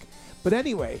graphic. But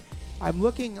anyway, I'm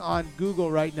looking on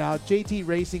Google right now, JT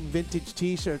Racing vintage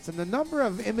T-shirts, and the number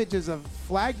of images of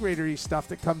flag raidery stuff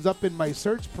that comes up in my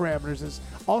search parameters is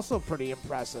also pretty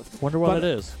impressive. Wonder why that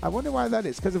is. I wonder why that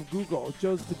is, because of Google.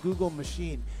 Joe's the Google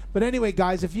machine. But anyway,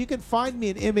 guys, if you can find me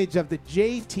an image of the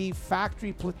JT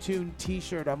Factory Platoon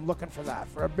T-shirt, I'm looking for that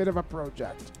for a bit of a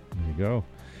project. There you go.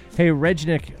 Hey,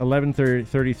 Regnick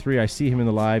 1133, I see him in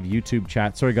the live YouTube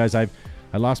chat. Sorry, guys, I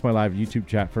lost my live YouTube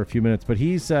chat for a few minutes, but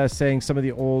he's saying some of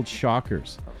the old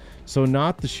shockers. So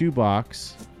not the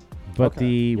shoebox, but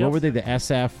what were they, the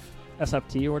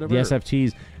SFT or whatever? The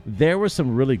SFTs. There were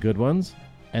some really good ones,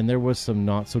 and there was some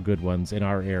not so good ones in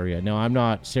our area. Now, I'm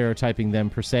not stereotyping them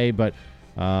per se, but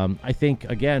I think,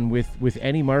 again, with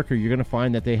any marker, you're going to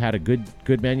find that they had a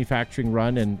good manufacturing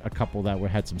run and a couple that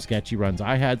had some sketchy runs.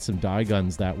 I had some die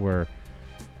guns that were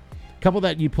a couple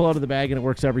that you pull out of the bag and it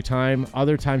works every time.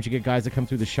 Other times you get guys that come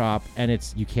through the shop and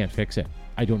you can't fix it.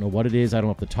 I don't know what it is. I don't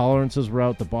know if the tolerances were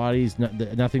out, the bodies,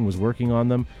 nothing was working on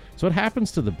them. So it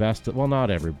happens to the best. Well, not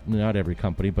every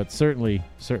company, but certainly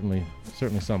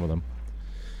some of them.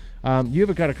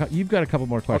 You've got a couple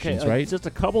more questions, right? Just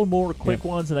a couple more quick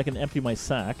ones, and I can empty my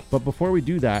sack. But before we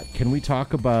do that, can we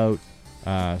talk about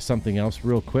something else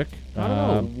real quick? I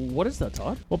don't know. What is that,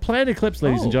 Todd? Well, Planet Eclipse,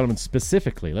 ladies and gentlemen,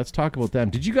 specifically. Let's talk about them.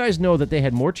 Did you guys know that they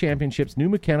had more championships, new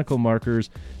mechanical markers,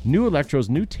 new electrodes,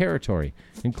 new territory,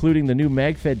 including the new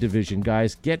MagFed division?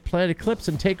 Guys, get Planet Eclipse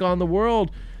and take on the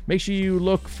world. Make sure you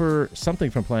look for something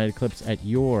from Planet Eclipse at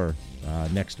your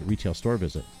next retail store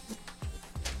visit.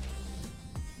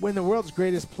 When the world's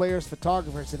greatest players,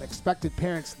 photographers, and expected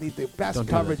parents need the best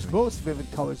coverage, most vivid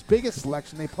colors, biggest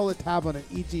selection, they pull a tab on an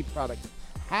EG product.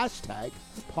 Hashtag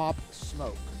Pop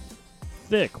Smoke.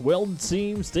 Thick, welded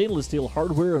seams, stainless steel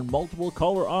hardware, and multiple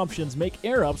color options make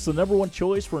Air Ups the number one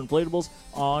choice for inflatables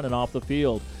on and off the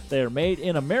field. They are made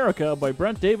in America by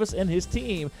Brent Davis and his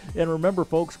team. And remember,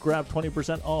 folks, grab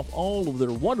 20% off all of their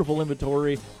wonderful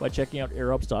inventory by checking out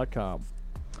airups.com.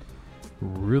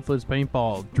 Ruthless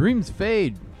Paintball. Dreams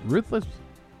fade. Ruthless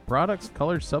products,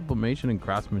 color, sublimation, and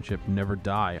craftsmanship never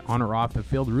die. On or off the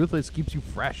field, Ruthless keeps you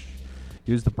fresh.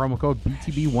 Use the promo code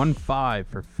BTB15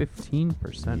 for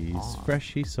 15% off. He's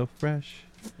fresh. He's so fresh.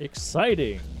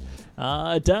 Exciting.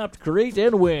 Adapt, create,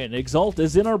 and win. Exalt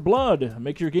is in our blood.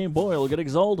 Make your game boil. Get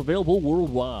Exalt available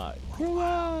worldwide.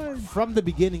 From the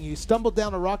beginning, you stumbled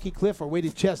down a rocky cliff or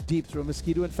waded chest deep through a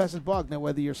mosquito-infested bog. Now,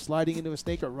 whether you're sliding into a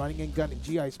snake or running and gunning,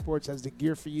 GI Sports has the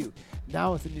gear for you.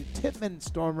 Now with the new Tippmann,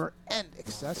 Stormer, and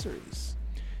accessories.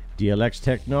 DLX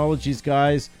Technologies,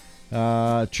 guys.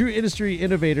 True industry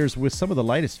innovators with some of the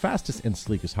lightest, fastest, and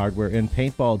sleekest hardware in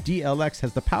paintball. DLX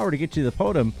has the power to get you to the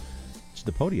podium,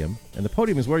 and the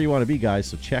podium is where you want to be, guys,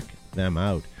 so check them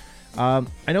out. I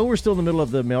know we're still in the middle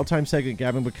of the mail time segment,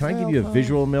 Gavin, but can I give you a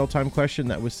visual mail time question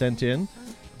that was sent in?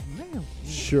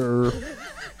 Sure.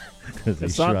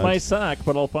 It's not my sack,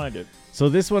 but I'll find it. So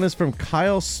this one is from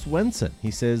Kyle Swenson.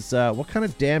 He says, what kind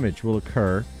of damage will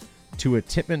occur to a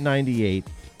Tippmann 98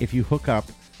 if you hook up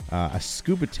a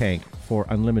scuba tank for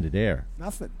unlimited air?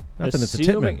 Nothing. Nothing. It's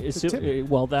a Tippmann.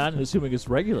 Well, that and assuming it's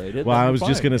regulated. Well, then I you're was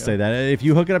just fine, going to say that if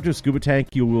you hook it up to a scuba tank,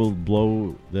 you will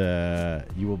blow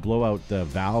out the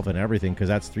valve and everything because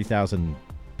that's 3,000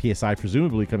 psi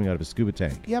presumably coming out of a scuba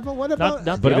tank. Yeah, but what about?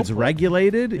 not But the if it's output.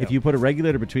 regulated, if you put a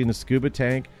regulator between the scuba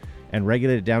tank and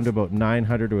regulate it down to about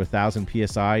 900 to 1,000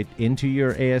 psi into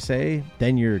your ASA,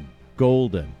 then you're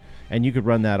golden, and you could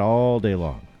run that all day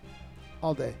long.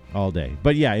 all day. All day.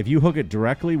 But yeah, if you hook it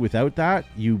directly without that,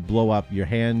 you blow up your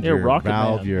hand, You're your Rocket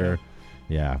valve, Man,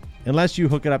 yeah. Unless you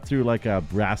hook it up through like a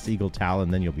brass eagle talon,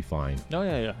 then you'll be fine. No,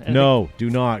 yeah. And No, do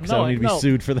not, because I No, don't need to be no.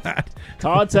 sued for that.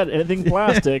 Todd said anything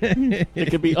plastic, it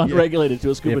could be unregulated to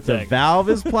a scuba If the tank. valve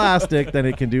is plastic, then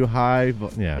it can do high.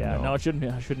 Yeah, no, it shouldn't.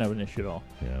 I shouldn't have an issue at all.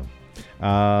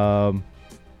 Yeah.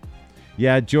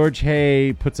 Yeah, George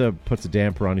Hay puts a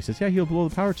damper on. He says, "Yeah, he'll blow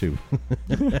the power tube."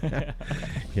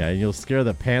 Yeah, and you'll scare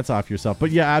the pants off yourself.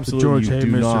 But yeah, absolutely, George you Hay, do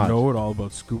Mr. not. Know-it-all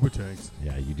about scuba tanks.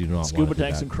 Yeah, you do not. Scuba wanna do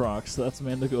tanks that. and Crocs. That's the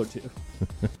man to go to.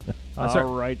 That's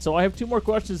All right. So I have two more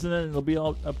questions, and then it'll be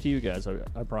all up to you guys.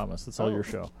 I promise. That's all your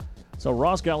show. So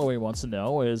Ross Galloway wants to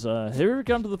know is, have you ever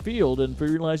gone to the field and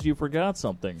realized you forgot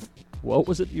something? What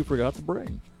was it you forgot to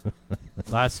bring?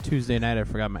 Last Tuesday night, I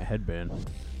forgot my headband.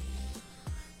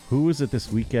 Who was it this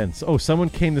weekend? Oh, someone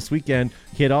came this weekend.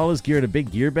 He had all his gear in a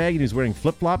big gear bag, and he was wearing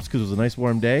flip flops because it was a nice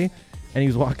warm day. And he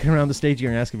was walking around the stage here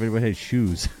and asking if anybody had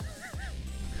shoes.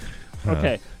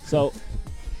 Okay, so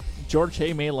George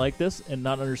Hay may like this and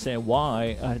not understand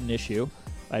why I had an issue.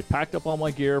 I packed up all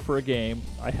my gear for a game.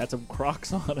 I had some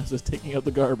Crocs on as I was taking out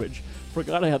the garbage.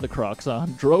 Forgot I had the Crocs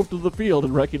on. Drove to the field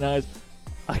and recognized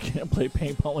I can't play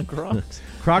paintball in Crocs.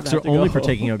 Crocs And I are had to go only for home.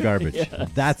 taking out garbage. Yeah.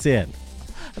 That's it.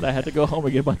 And I had to go home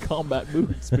and get my combat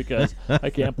boots because I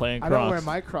can't play in I Crocs. don't wear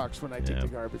my Crocs when I take Yeah. the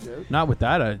garbage out. Not with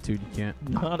that attitude, you can't.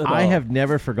 Not at I all. have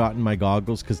never forgotten my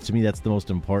goggles because to me that's the most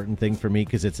important thing for me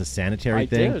because it's a sanitary I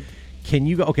thing. did. Can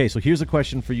you go? Okay, so here's a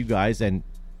question for you guys, and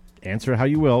answer how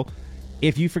you will.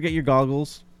 If you forget your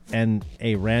goggles and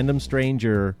a random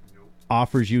stranger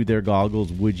offers you their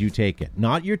goggles, would you take it?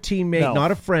 Not your teammate, No.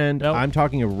 not a friend. Nope. I'm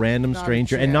talking a random Not a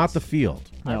stranger, and not chance. the field.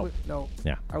 No. No.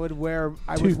 Yeah. I would wear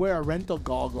a rental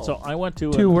goggle. So I went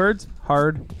to Two words: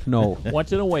 hard no. went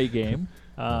to an away game,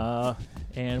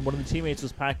 and one of the teammates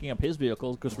was packing up his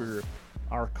vehicle because we were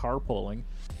carpooling,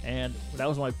 and that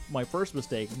was my first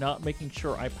mistake, not making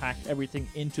sure I packed everything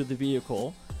into the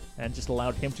vehicle and just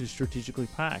allowed him to strategically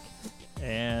pack.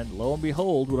 And lo and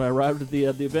behold, when I arrived at the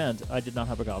event, I did not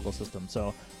have a goggle system,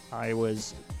 so I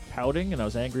was pouting and I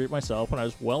was angry at myself, and I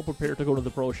was well prepared to go to the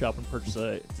pro shop and purchase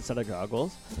a set of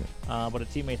goggles, but a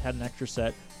teammate had an extra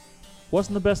set.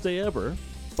 Wasn't the best day ever,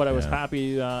 but I was Yeah.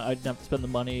 happy I didn't have to spend the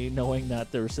money knowing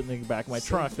that there was something in the back of my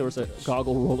truck. There was a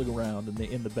goggle rolling around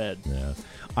in the bed. Yeah.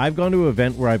 I've gone to an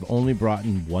event where I've only brought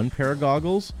in one pair of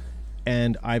goggles,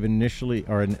 and I've eventually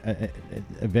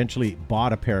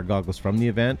bought a pair of goggles from the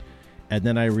event, and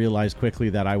then I realized quickly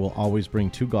that I will always bring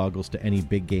two goggles to any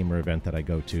big game or event that I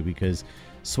go to because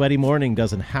sweaty morning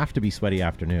doesn't have to be sweaty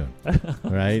afternoon,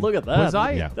 right? Look at that. Was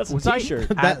I- Yeah. That's was a I- T-shirt.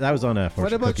 that was on a what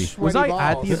fortune about cookie. Was I sweaty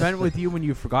at balls? the event with you when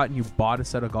you forgot and you bought a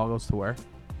set of goggles to wear?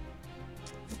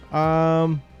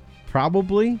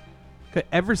 Probably. 'Kay,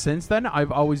 ever since then,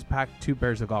 I've always packed two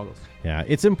pairs of goggles. Yeah,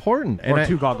 it's important. Or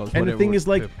two goggles, And the whatever, thing is,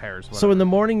 like, two pairs, so in whatever. the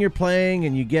morning you're playing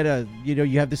and you get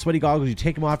you have the sweaty goggles, you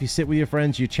take them off, you sit with your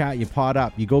friends, you chat, you pot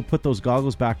up, you go put those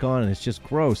goggles back on, and it's just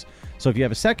gross. So if you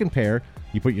have a second pair,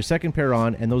 you put your second pair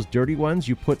on, and those dirty ones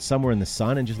you put somewhere in the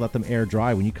sun and just let them air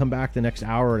dry. When you come back the next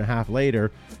hour and a half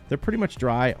later, they're pretty much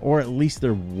dry, or at least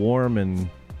they're warm and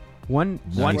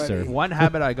nicer. One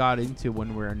habit I got into when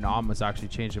we were in Nam was actually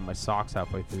changing my socks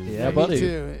halfway through. the Yeah, day. Me buddy.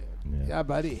 too. Yeah,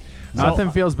 buddy. Nothing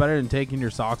feels better than taking your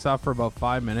socks off for about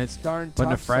 5 minutes, Darn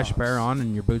putting a tough fresh socks. pair on,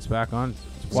 and your boots back on.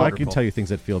 It's So I wonderful. can tell you things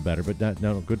that feel better, but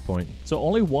no, good point. So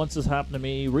only once this happened to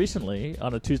me recently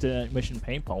on a Tuesday night mission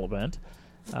paintball event.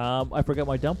 I forgot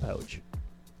my dump pouch.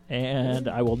 And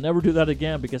I will never do that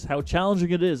again because how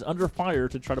challenging it is under fire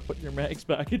to try to put your mags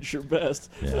back into your vest.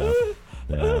 Yeah.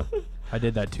 Yeah. I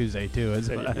did that Tuesday too.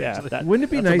 That- Wouldn't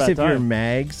it be that's a nice bad if your time.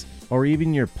 mags or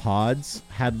even your pods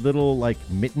had little like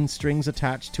mitten strings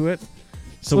attached to it? So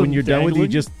So when you're done with it, you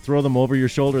dangling? just throw them over your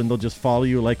shoulder and they'll just follow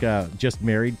you like a just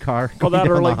married car Oh, going that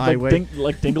down or the like highway.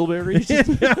 like dingleberries.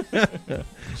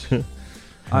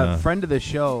 A friend of the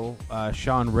show,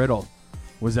 Sean Riddle,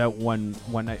 was out one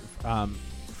night.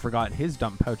 Forgot his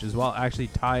dump pouch as well. Actually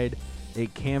tied a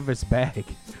canvas bag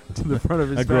to the front of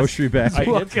his A grocery bag. I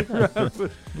vest.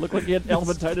 did. Looked like he had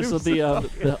elephantitis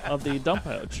of the dump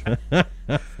pouch.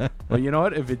 Well, you know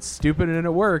what? If it's stupid and it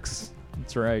works,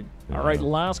 That's right. Yeah. All right,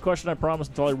 last question I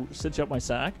promised until I stitch up my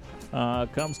sack.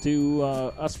 Comes to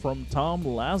us from Tom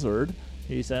Lazard.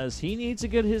 He says he needs to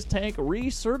get his tank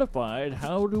recertified.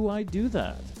 How do I do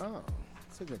that? Oh,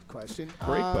 that's a good question.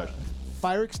 Great question.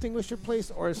 Fire extinguisher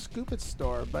place or a scuba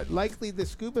store, but likely the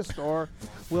scuba store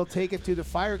will take it to the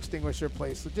fire extinguisher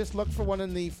place. So just look for one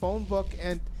in the phone book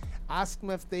and ask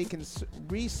them if they can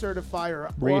recertify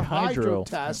or hydro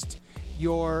test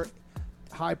your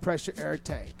high pressure air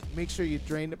tank. Make sure you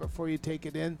drain it before you take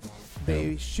it in.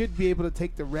 They should be able to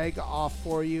take the reg off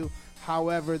for you.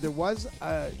 However, there was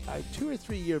a 2 or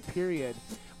 3 year period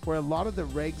where a lot of the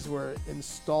regs were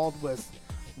installed with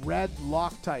red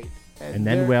Loctite. And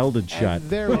then welded shut.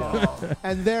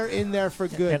 And they're in there for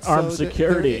good. And armed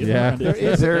security.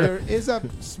 There is a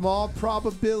small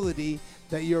probability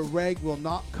that your reg will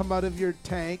not come out of your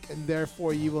tank, and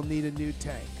therefore you will need a new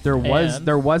tank. There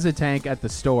was a tank at the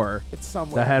store It's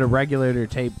somewhere. that had a regulator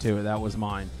taped to it. That was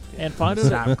mine. And find out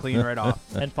Snap clean right off.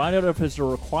 and find out if it's a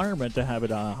requirement to have it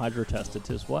hydro tested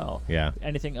as well. Yeah.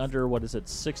 Anything under, what is it,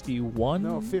 61?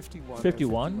 No, 51.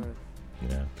 51?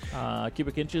 Yeah.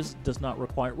 Cubic inches does not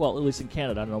require, well, at least in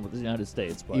Canada. I don't know about the United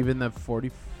States, but Even the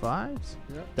 45s?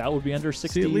 that would be under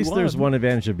 61. See, at least there's one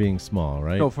advantage of being small,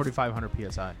 right? No, 4,500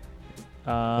 PSI.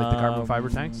 Like the carbon fiber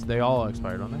tanks? They all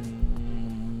expired, don't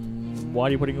they? Why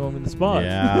are you putting them in the spot?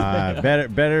 Yeah,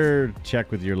 better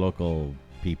check with your local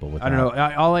people. With I don't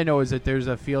know. All I know is that there's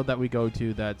a field that we go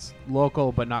to that's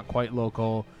local but not quite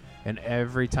local, and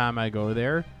every time I go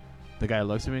there, the guy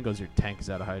looks at me and goes, "Your tank is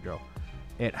out of hydro."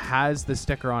 It has the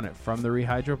sticker on it from the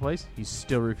rehydro place. He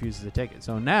still refuses to take it.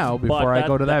 So now, before I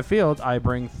go to that field, I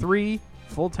bring 3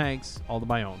 full tanks all to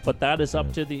my own. But that is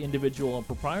up to the individual and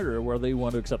proprietor whether they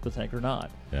want to accept the tank or not.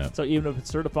 Yeah. So even if it's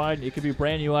certified, it could be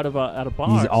brand new out of a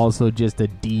box. He's also just a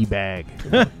D-bag.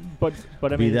 But I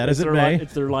Be mean, that it's as it their may.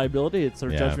 it's their liability. It's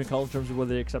their Yeah. judgment call in terms of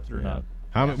whether they accept it or not.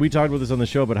 We talked about this on the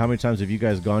show, but how many times have you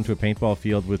guys gone to a paintball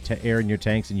field with air in your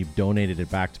tanks and you've donated it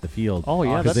back to the field? Oh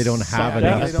yeah, because they don't have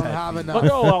enough. They don't have enough.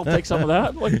 But, I'll take some of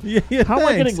that. Like, Yeah, how am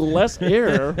I thanks. getting less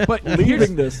air But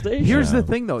leaving this station? Here's the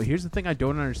thing, though. Here's the thing I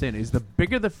don't understand is the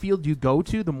bigger the field you go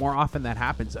to, the more often that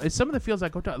happens. Some of the fields I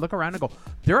go to, I look around and go,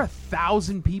 there are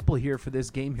 1,000 people here for this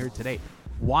game here today.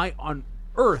 Why on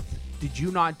earth did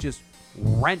you not just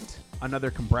rent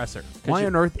another compressor? Why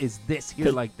on earth is this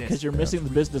here like this? Because you're missing the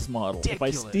business model. If I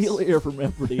Ridiculous. steal air from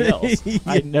everybody else,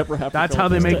 I never have to. That's go how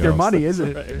they to make their sales. money,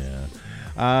 isn't it?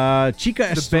 Right. Chica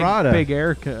The Estrada big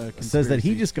air says that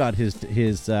he just got his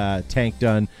tank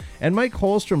done. And Mike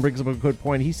Holstrom brings up a good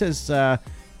point. He says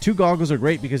 2 goggles are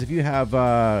great because if you have,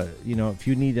 if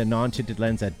you need a non-tinted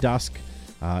lens at dusk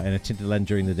and a tinted lens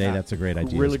during the day, that's a great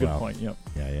idea Really as good well. point. Yep.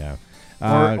 Yeah.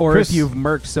 Or Chris- if you've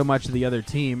murked so much of the other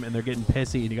team and they're getting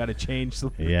pissy and you got to change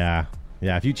something. Yeah.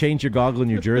 If you change your goggle and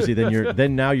your jersey,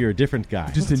 then now you're a different guy.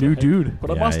 Just a new dude.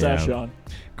 Put a Yeah, mustache yeah. on.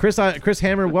 Chris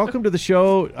Hammer, welcome to the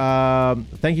show.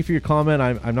 Thank you for your comment.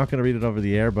 I'm not going to read it over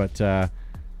the air, but I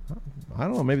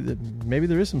don't know. Maybe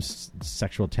there is some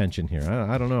sexual tension here.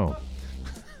 I don't know.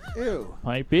 Ew.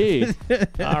 Might be.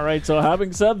 All right, so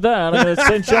having said that, I'm going to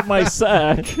cinch up my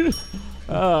sack.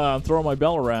 I'm throwing my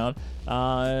bell around.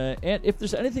 And if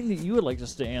there's anything that you would like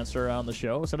us to answer on the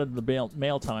show, send it to the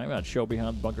mail time at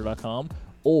showbehindthebunker.com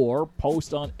or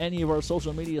post on any of our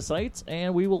social media sites,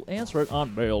 and we will answer it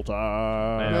on mail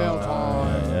time.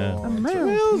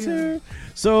 Mail time.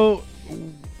 So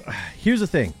here's the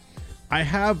thing. I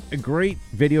have a great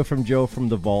video from Joe from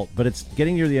the vault, but it's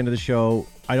getting near the end of the show.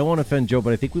 I don't want to offend Joe,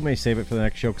 but I think we may save it for the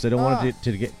next show because I don't want it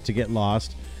to get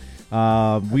lost.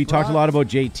 We talked a lot about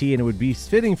JT, and it would be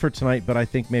fitting for tonight, but I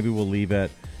think maybe we'll leave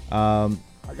it. I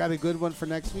got a good one for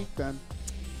next week then.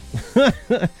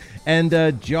 And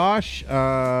Josh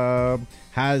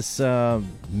has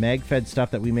MagFed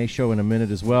stuff that we may show in a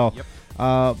minute as well.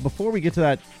 Yep. Before we get to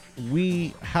that,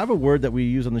 we have a word that we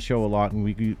use on the show a lot, and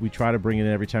we try to bring it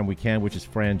in every time we can, which is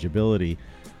frangibility.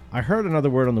 I heard another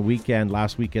word on the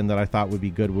last weekend that I thought would be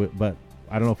good, but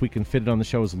I don't know if we can fit it on the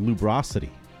show, is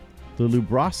lubrosity. The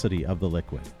lubrosity of the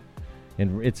liquid.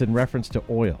 And it's in reference to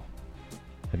oil.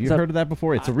 Have you heard of that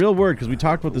before? It's a real word because we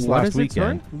talked about this What last is it,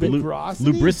 weekend. sorry?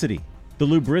 Lubrosity? Lubricity. The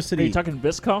lubricity. Are you talking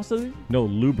viscosity? No,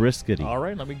 lubricity. All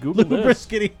right, let me Google this.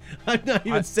 Lubricity. I'm not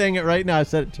even saying it right now. I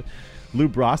said it.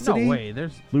 Lubrosity? No way.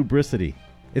 There's Lubricity.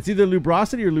 It's either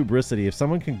lubrosity or lubricity. If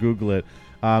someone can Google it,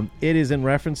 it is in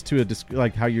reference to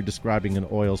like how you're describing an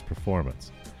oil's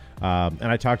performance. And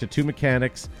I talked to 2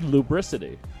 mechanics.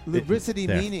 Lubricity. Lubricity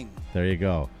There. meaning. There you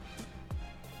go.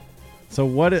 So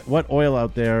what oil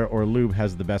out there or lube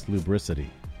has the best lubricity?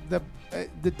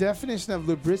 The definition of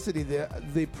lubricity,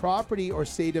 the property or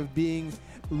state of being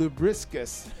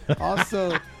lubricanus.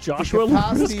 Also, Joshua the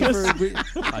capacity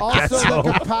Lubricanus?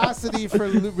 the capacity for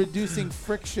reducing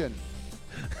friction.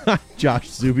 Josh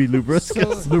Zuby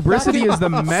Lubricanus. Lubricity is the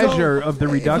So, measure of the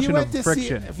if you reduction went of to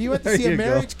friction. if you went to There see a you go.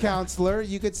 marriage counselor,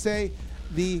 you could say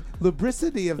the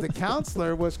lubricity of the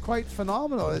counselor was quite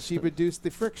phenomenal as she reduced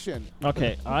the friction.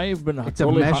 Okay, I've been It's a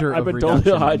totally measure I've of been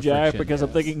totally reduction in hijacked friction, because I'm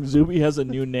yes. thinking Zuby has a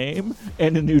new name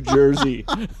and a new jersey.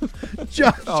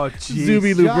 Josh Oh, jeez.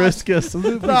 Zuby Josh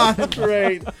Lubricanus. That's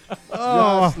great.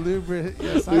 Oh, Yes,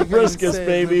 yes, I can Lubricanus, say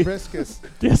baby. Lubricanus.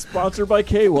 Yeah, sponsored by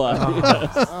KY.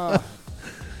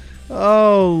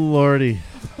 oh lordy.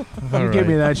 All You give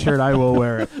me right. that shirt, I will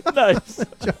wear it. Nice.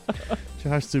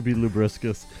 Josh Zuby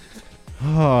Lubricanus.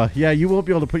 Oh, yeah, you won't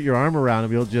be able to put your arm around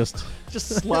him. You'll just... Just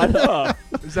slide it off.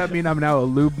 Does that mean I'm now a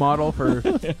lube model for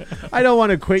I don't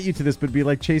want to equate you to this, but it'd be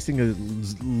like chasing a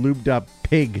lubed up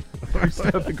pig.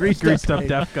 greased up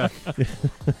deaf guy?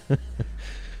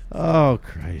 Oh,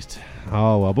 Christ.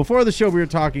 Oh, well. Before the show, we were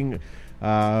talking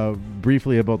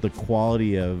briefly about the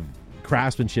quality of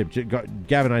craftsmanship.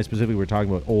 Gavin and I specifically were talking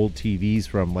about old TVs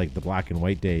from like the black and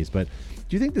white days. But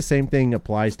do you think the same thing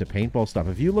applies to paintball stuff?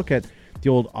 If you look at the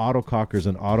old autocockers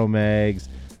and automags,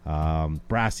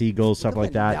 brass eagles, stuff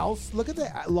like that. Look at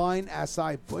the Line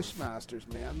SI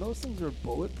Bushmasters, man. Those things are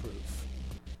bulletproof.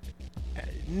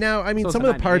 Now, I mean, So some it's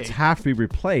of a the parts 98. have to be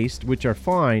replaced, which are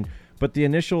fine, but the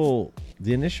initial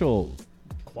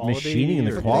Quality machining and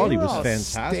or- the quality They were was all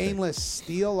fantastic. Stainless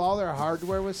steel. All their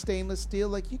hardware was stainless steel.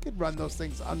 Like you could run those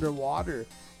things underwater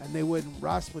and they wouldn't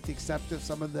rust, with the exception of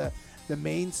some of the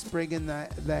mainspring and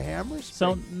the hammer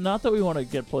So, spring. not that we want to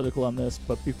get political on this,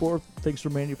 but before things were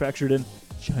manufactured in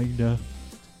China,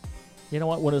 you know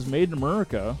what? When it was made in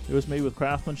America, it was made with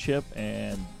craftsmanship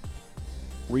and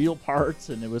real parts,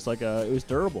 and it was it was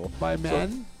durable. By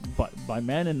men? By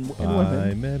men and By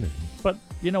women. men. But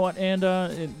you know what? And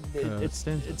it's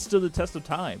stood the test of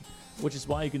time, which is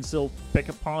why you can still pick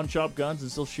up pawn shop guns and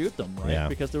still shoot them, right? Yeah.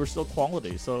 Because they were still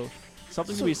quality. So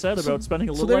something to be said about spending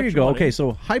a So little. there you extra go. money. Okay,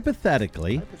 so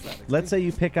hypothetically, let's say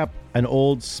you pick up an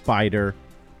old Spider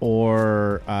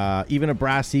or even a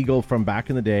Brass Eagle from back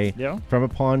in the day Yeah. from a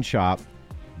pawn shop,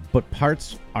 but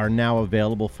parts are now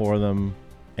available for them,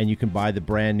 and you can buy the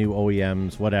brand new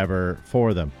OEMs, whatever,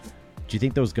 for them. Do you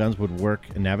think those guns would work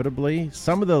inevitably?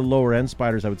 Some of the lower end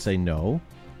Spiders, I would say no,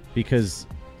 because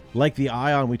like the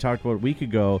Ion we talked about a week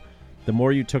ago, the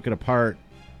more you took it apart,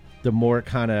 the more it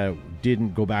kind of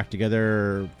didn't go back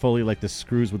together fully. Like the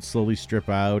screws would slowly strip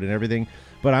out and everything.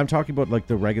 But I'm talking about like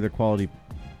the regular quality,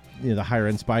 the higher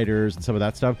end Spiders and some of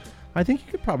that stuff. I think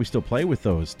you could probably still play with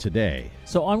those today.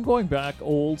 So I'm going back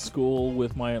old school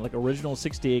with my original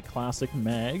 '68 classic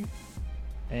mag,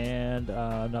 and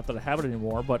not that I have it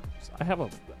anymore, but I have a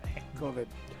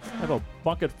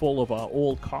bucket full of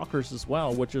old cockers as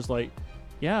well, which is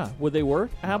yeah, would they work?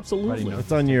 Absolutely. knows.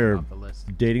 It's on your Off the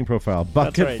list. dating profile. That's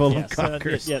Bucket right, full yes. of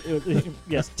cockers.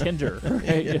 Yes, Tinder.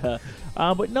 Right? Yeah.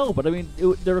 But I mean,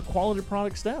 they're quality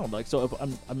products down. So if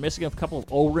I'm missing a couple of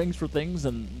O-rings for things,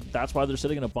 and that's why they're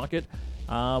sitting in a bucket.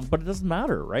 But it doesn't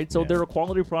matter, right? So Yeah. they're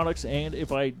quality products, and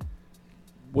if I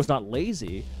was not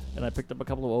lazy and I picked up a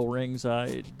couple of O-rings,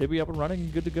 they'd be up and running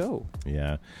and good to go.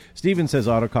 Yeah. Steven says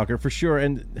autococker for sure.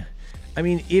 And I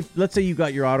mean, if let's say you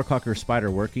got your autococker Spider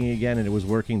working again and it was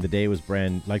working the day it was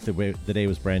the day it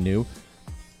was brand new.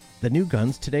 The new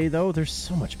guns today though, they're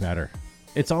so much better.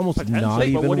 It's almost not Potentially, but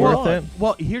even what do you worth want? it.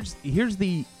 Well, here's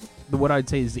the what I'd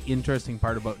say is the interesting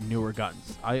part about newer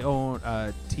guns. I own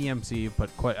a TMC,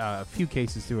 put quite a few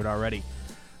cases through it already.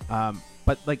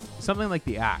 But like something like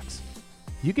the Axe,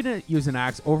 you can use an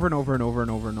Axe over and over and over and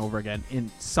over and over again.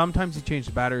 And sometimes you change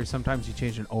the battery, sometimes you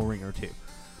change an O-ring or two.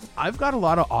 I've got a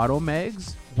lot of auto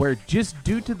mags where just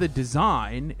due to the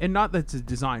design, and not that it's a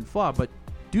design flaw, but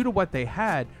due to what they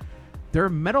had, there are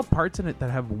metal parts in it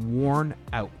that have worn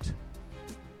out.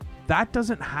 That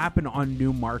doesn't happen on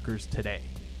new markers today.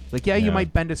 Like, yeah, you Yeah.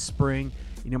 might bend a spring,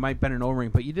 you might bend an O-ring,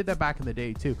 but you did that back in the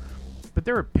day too. But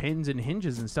there are pins and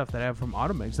hinges and stuff that I have from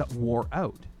automags that wore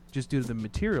out just due to the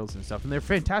materials and stuff. And they're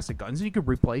fantastic guns, and you could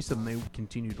replace them, they would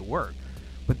continue to work.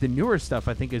 But the newer stuff,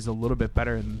 I think, is a little bit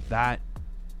better, and that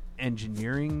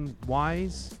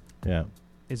engineering-wise Yeah.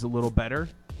 is a little better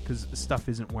because stuff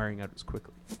isn't wearing out as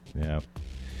quickly. Yeah.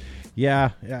 Yeah,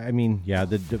 I mean, yeah,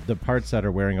 the parts that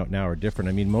are wearing out now are different.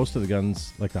 I mean, most of the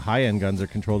guns, like the high-end guns, are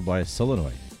controlled by a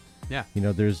solenoid. Yeah.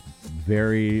 There's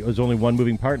only one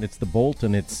moving part, and it's the bolt,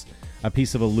 and it's a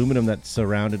piece of aluminum that's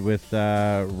surrounded with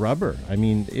rubber. I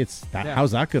mean, Yeah.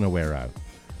 how's that going to wear out?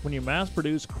 When you mass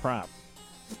produce crap,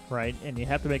 right, and you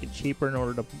have to make it cheaper in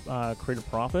order to create a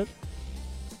profit,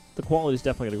 the quality is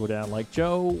definitely going to go down. Like,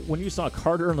 Joe, when you saw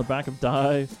Carter in the back of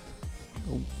Die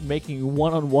making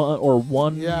one-on-one or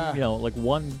one, like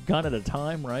one gun at a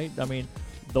time, right? I mean,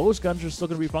 those guns are still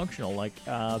going to be functional. Like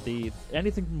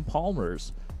anything from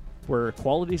Palmer's, where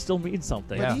quality still means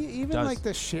something. But even like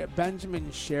the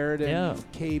Benjamin Sheridan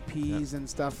KPs and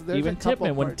stuff. Even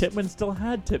Tippmann, when Tippmann still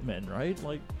had Tippmann, right?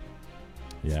 Like,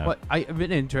 yeah. But I have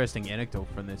an interesting anecdote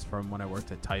from this from when I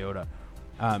worked at Toyota.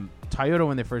 Toyota,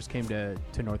 when they first came to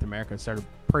North America, started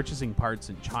purchasing parts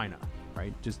in China,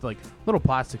 right? Just like little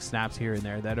plastic snaps here and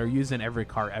there that are used in every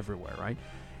car everywhere, right?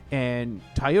 And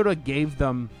Toyota gave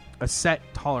them a set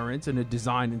tolerance and a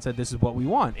design and said, this is what we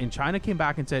want. And China came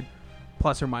back and said,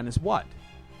 plus or minus what?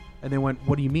 And they went,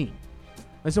 what do you mean?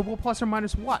 I said, well, plus or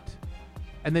minus what?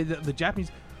 And the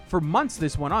Japanese... For months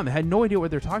this went on. They had no idea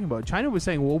what they're talking about. China was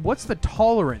saying, well, what's the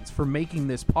tolerance for making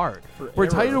this part? Where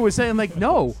Toyota was saying, like,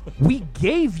 no, we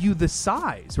gave you the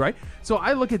size, right? So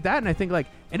I look at that and I think, like,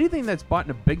 anything that's bought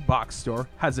in a big box store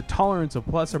has a tolerance of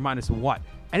plus or minus what?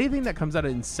 Anything that comes out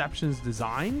of Inception's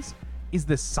designs is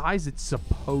the size it's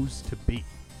supposed to be,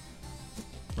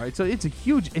 right? So it's a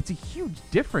huge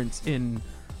difference in...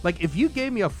 Like, if you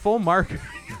gave me a full marker,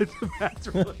 that's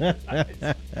really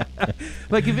nice.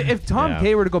 Like, if Tom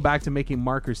Kay were to go back to making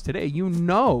markers today, you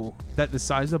know that the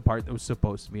size of the part that was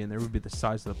supposed to be in there would be the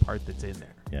size of the part that's in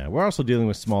there. Yeah, we're also dealing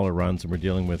with smaller runs, and we're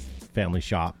dealing with family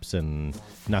shops and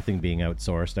nothing being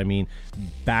outsourced. I mean,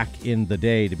 back in the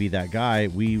day, to be that guy,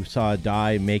 we saw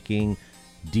Die making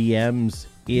DMs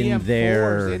in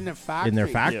their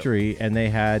factory, and they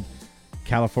had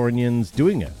Californians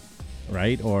doing it.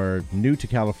 Right, or new to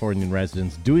Californian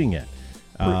residents doing it.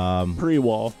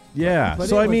 Pre-wall. Yeah. But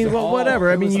so, I mean, all, whatever.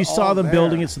 I mean, you saw them there.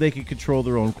 building it so they could control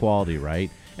their own quality,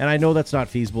 right? And I know that's not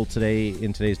feasible today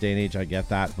in today's day and age. I get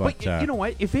that. But you know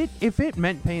what? If it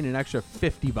meant paying an extra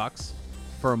 $50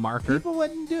 for a marker... People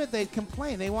wouldn't do it. They'd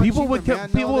complain. They want people cheaper, would man.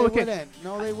 people No, would they wouldn't.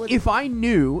 No, they wouldn't. If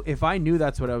I knew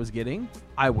that's what I was getting,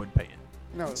 I would pay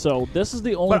it. No. So this is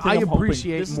the only But thing I I'm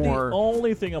appreciate hoping. This more- is the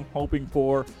only thing I'm hoping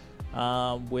for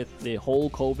with the whole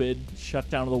COVID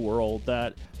shutdown of the world,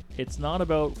 that it's not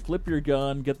about flip your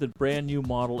gun, get the brand new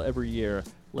model every year.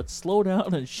 Let's slow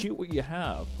down and shoot what you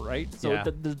have, right? So Yeah.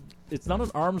 it's not an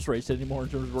arms race anymore in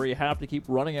terms of where you have to keep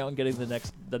running out and getting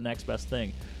the next best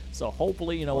thing. So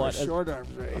hopefully, you know Or what? a short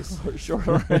arms race. Short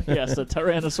arm, yes, a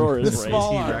Tyrannosaurus The race.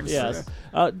 small arms. Yes,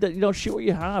 shoot what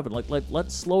you have, and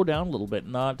let's slow down a little bit.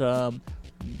 Not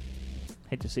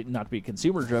hate to say not to be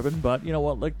consumer driven, but you know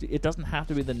what? Like, it doesn't have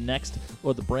to be the next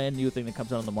or the brand new thing that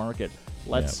comes out on the market.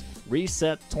 Let's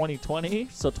reset 2020,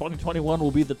 so 2021 will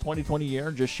be the 2020 year,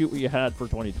 and just shoot what you had for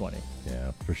 2020.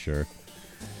 yeah, for sure.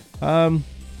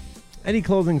 Any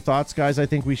closing thoughts, guys? I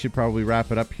think we should probably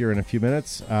wrap it up here in a few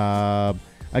minutes.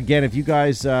 Again, if you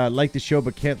guys like the show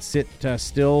but can't sit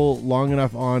still long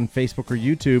enough on Facebook or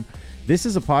YouTube, this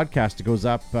is a podcast that goes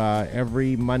up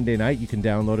every Monday night. You can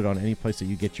download it on any place that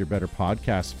you get your better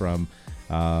podcasts from.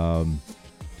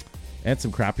 And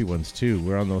some crappy ones, too.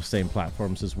 We're on those same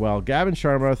platforms as well. Gavin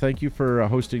Sharma, thank you for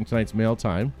hosting tonight's Mail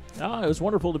Time. It was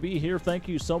wonderful to be here. Thank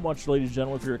you so much, ladies and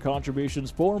gentlemen, for your contributions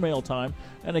for Mail Time.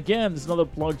 And again, there's another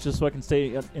plug just so I can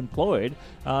stay employed.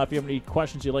 If you have any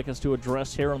questions you'd like us to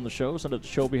address here on the show, send it to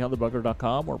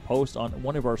showbehindthebunker.com or post on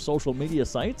one of our social media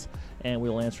sites, and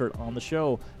we'll answer it on the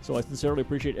show. So I sincerely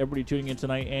appreciate everybody tuning in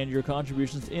tonight and your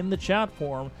contributions in the chat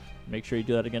form. Make sure you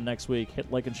do that again next week.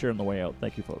 Hit like and share on the way out.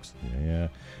 Thank you, folks.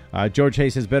 Yeah. George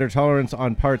Hayes says better tolerance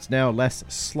on parts now, less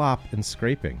slop and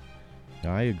scraping.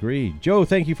 I agree. Joe,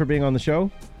 thank you for being on the show.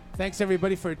 Thanks,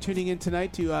 everybody, for tuning in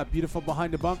tonight to beautiful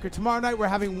Behind the Bunker. Tomorrow night, we're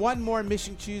having one more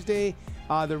Mission Tuesday.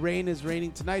 The rain is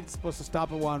raining tonight. It's supposed to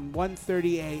stop around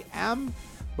 1:30 a.m.,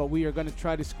 but we are going to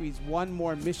try to squeeze one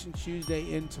more Mission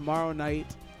Tuesday in tomorrow night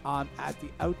at the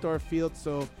outdoor field.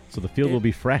 So the field will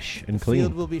be fresh and clean. The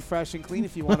field will be fresh and clean.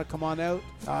 If you want to come on out,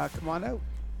 come on out.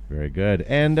 Very good.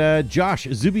 And Josh,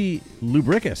 Zuby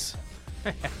Lubricus.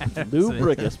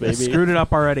 Lubricus, baby. Screwed it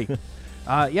up already.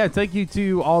 Thank you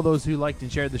to all those who liked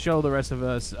and shared the show. The rest of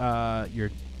us, you're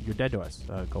dead to us.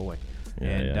 Go away.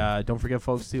 Don't forget,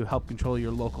 folks, to help control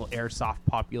your local airsoft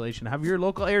population. Have your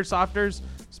local airsofters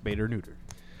spayed or neutered.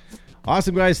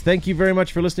 Awesome, guys. Thank you very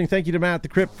much for listening. Thank you to Matt the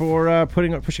Crypt for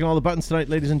pushing all the buttons tonight,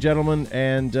 ladies and gentlemen.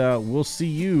 And we'll see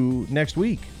you next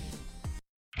week.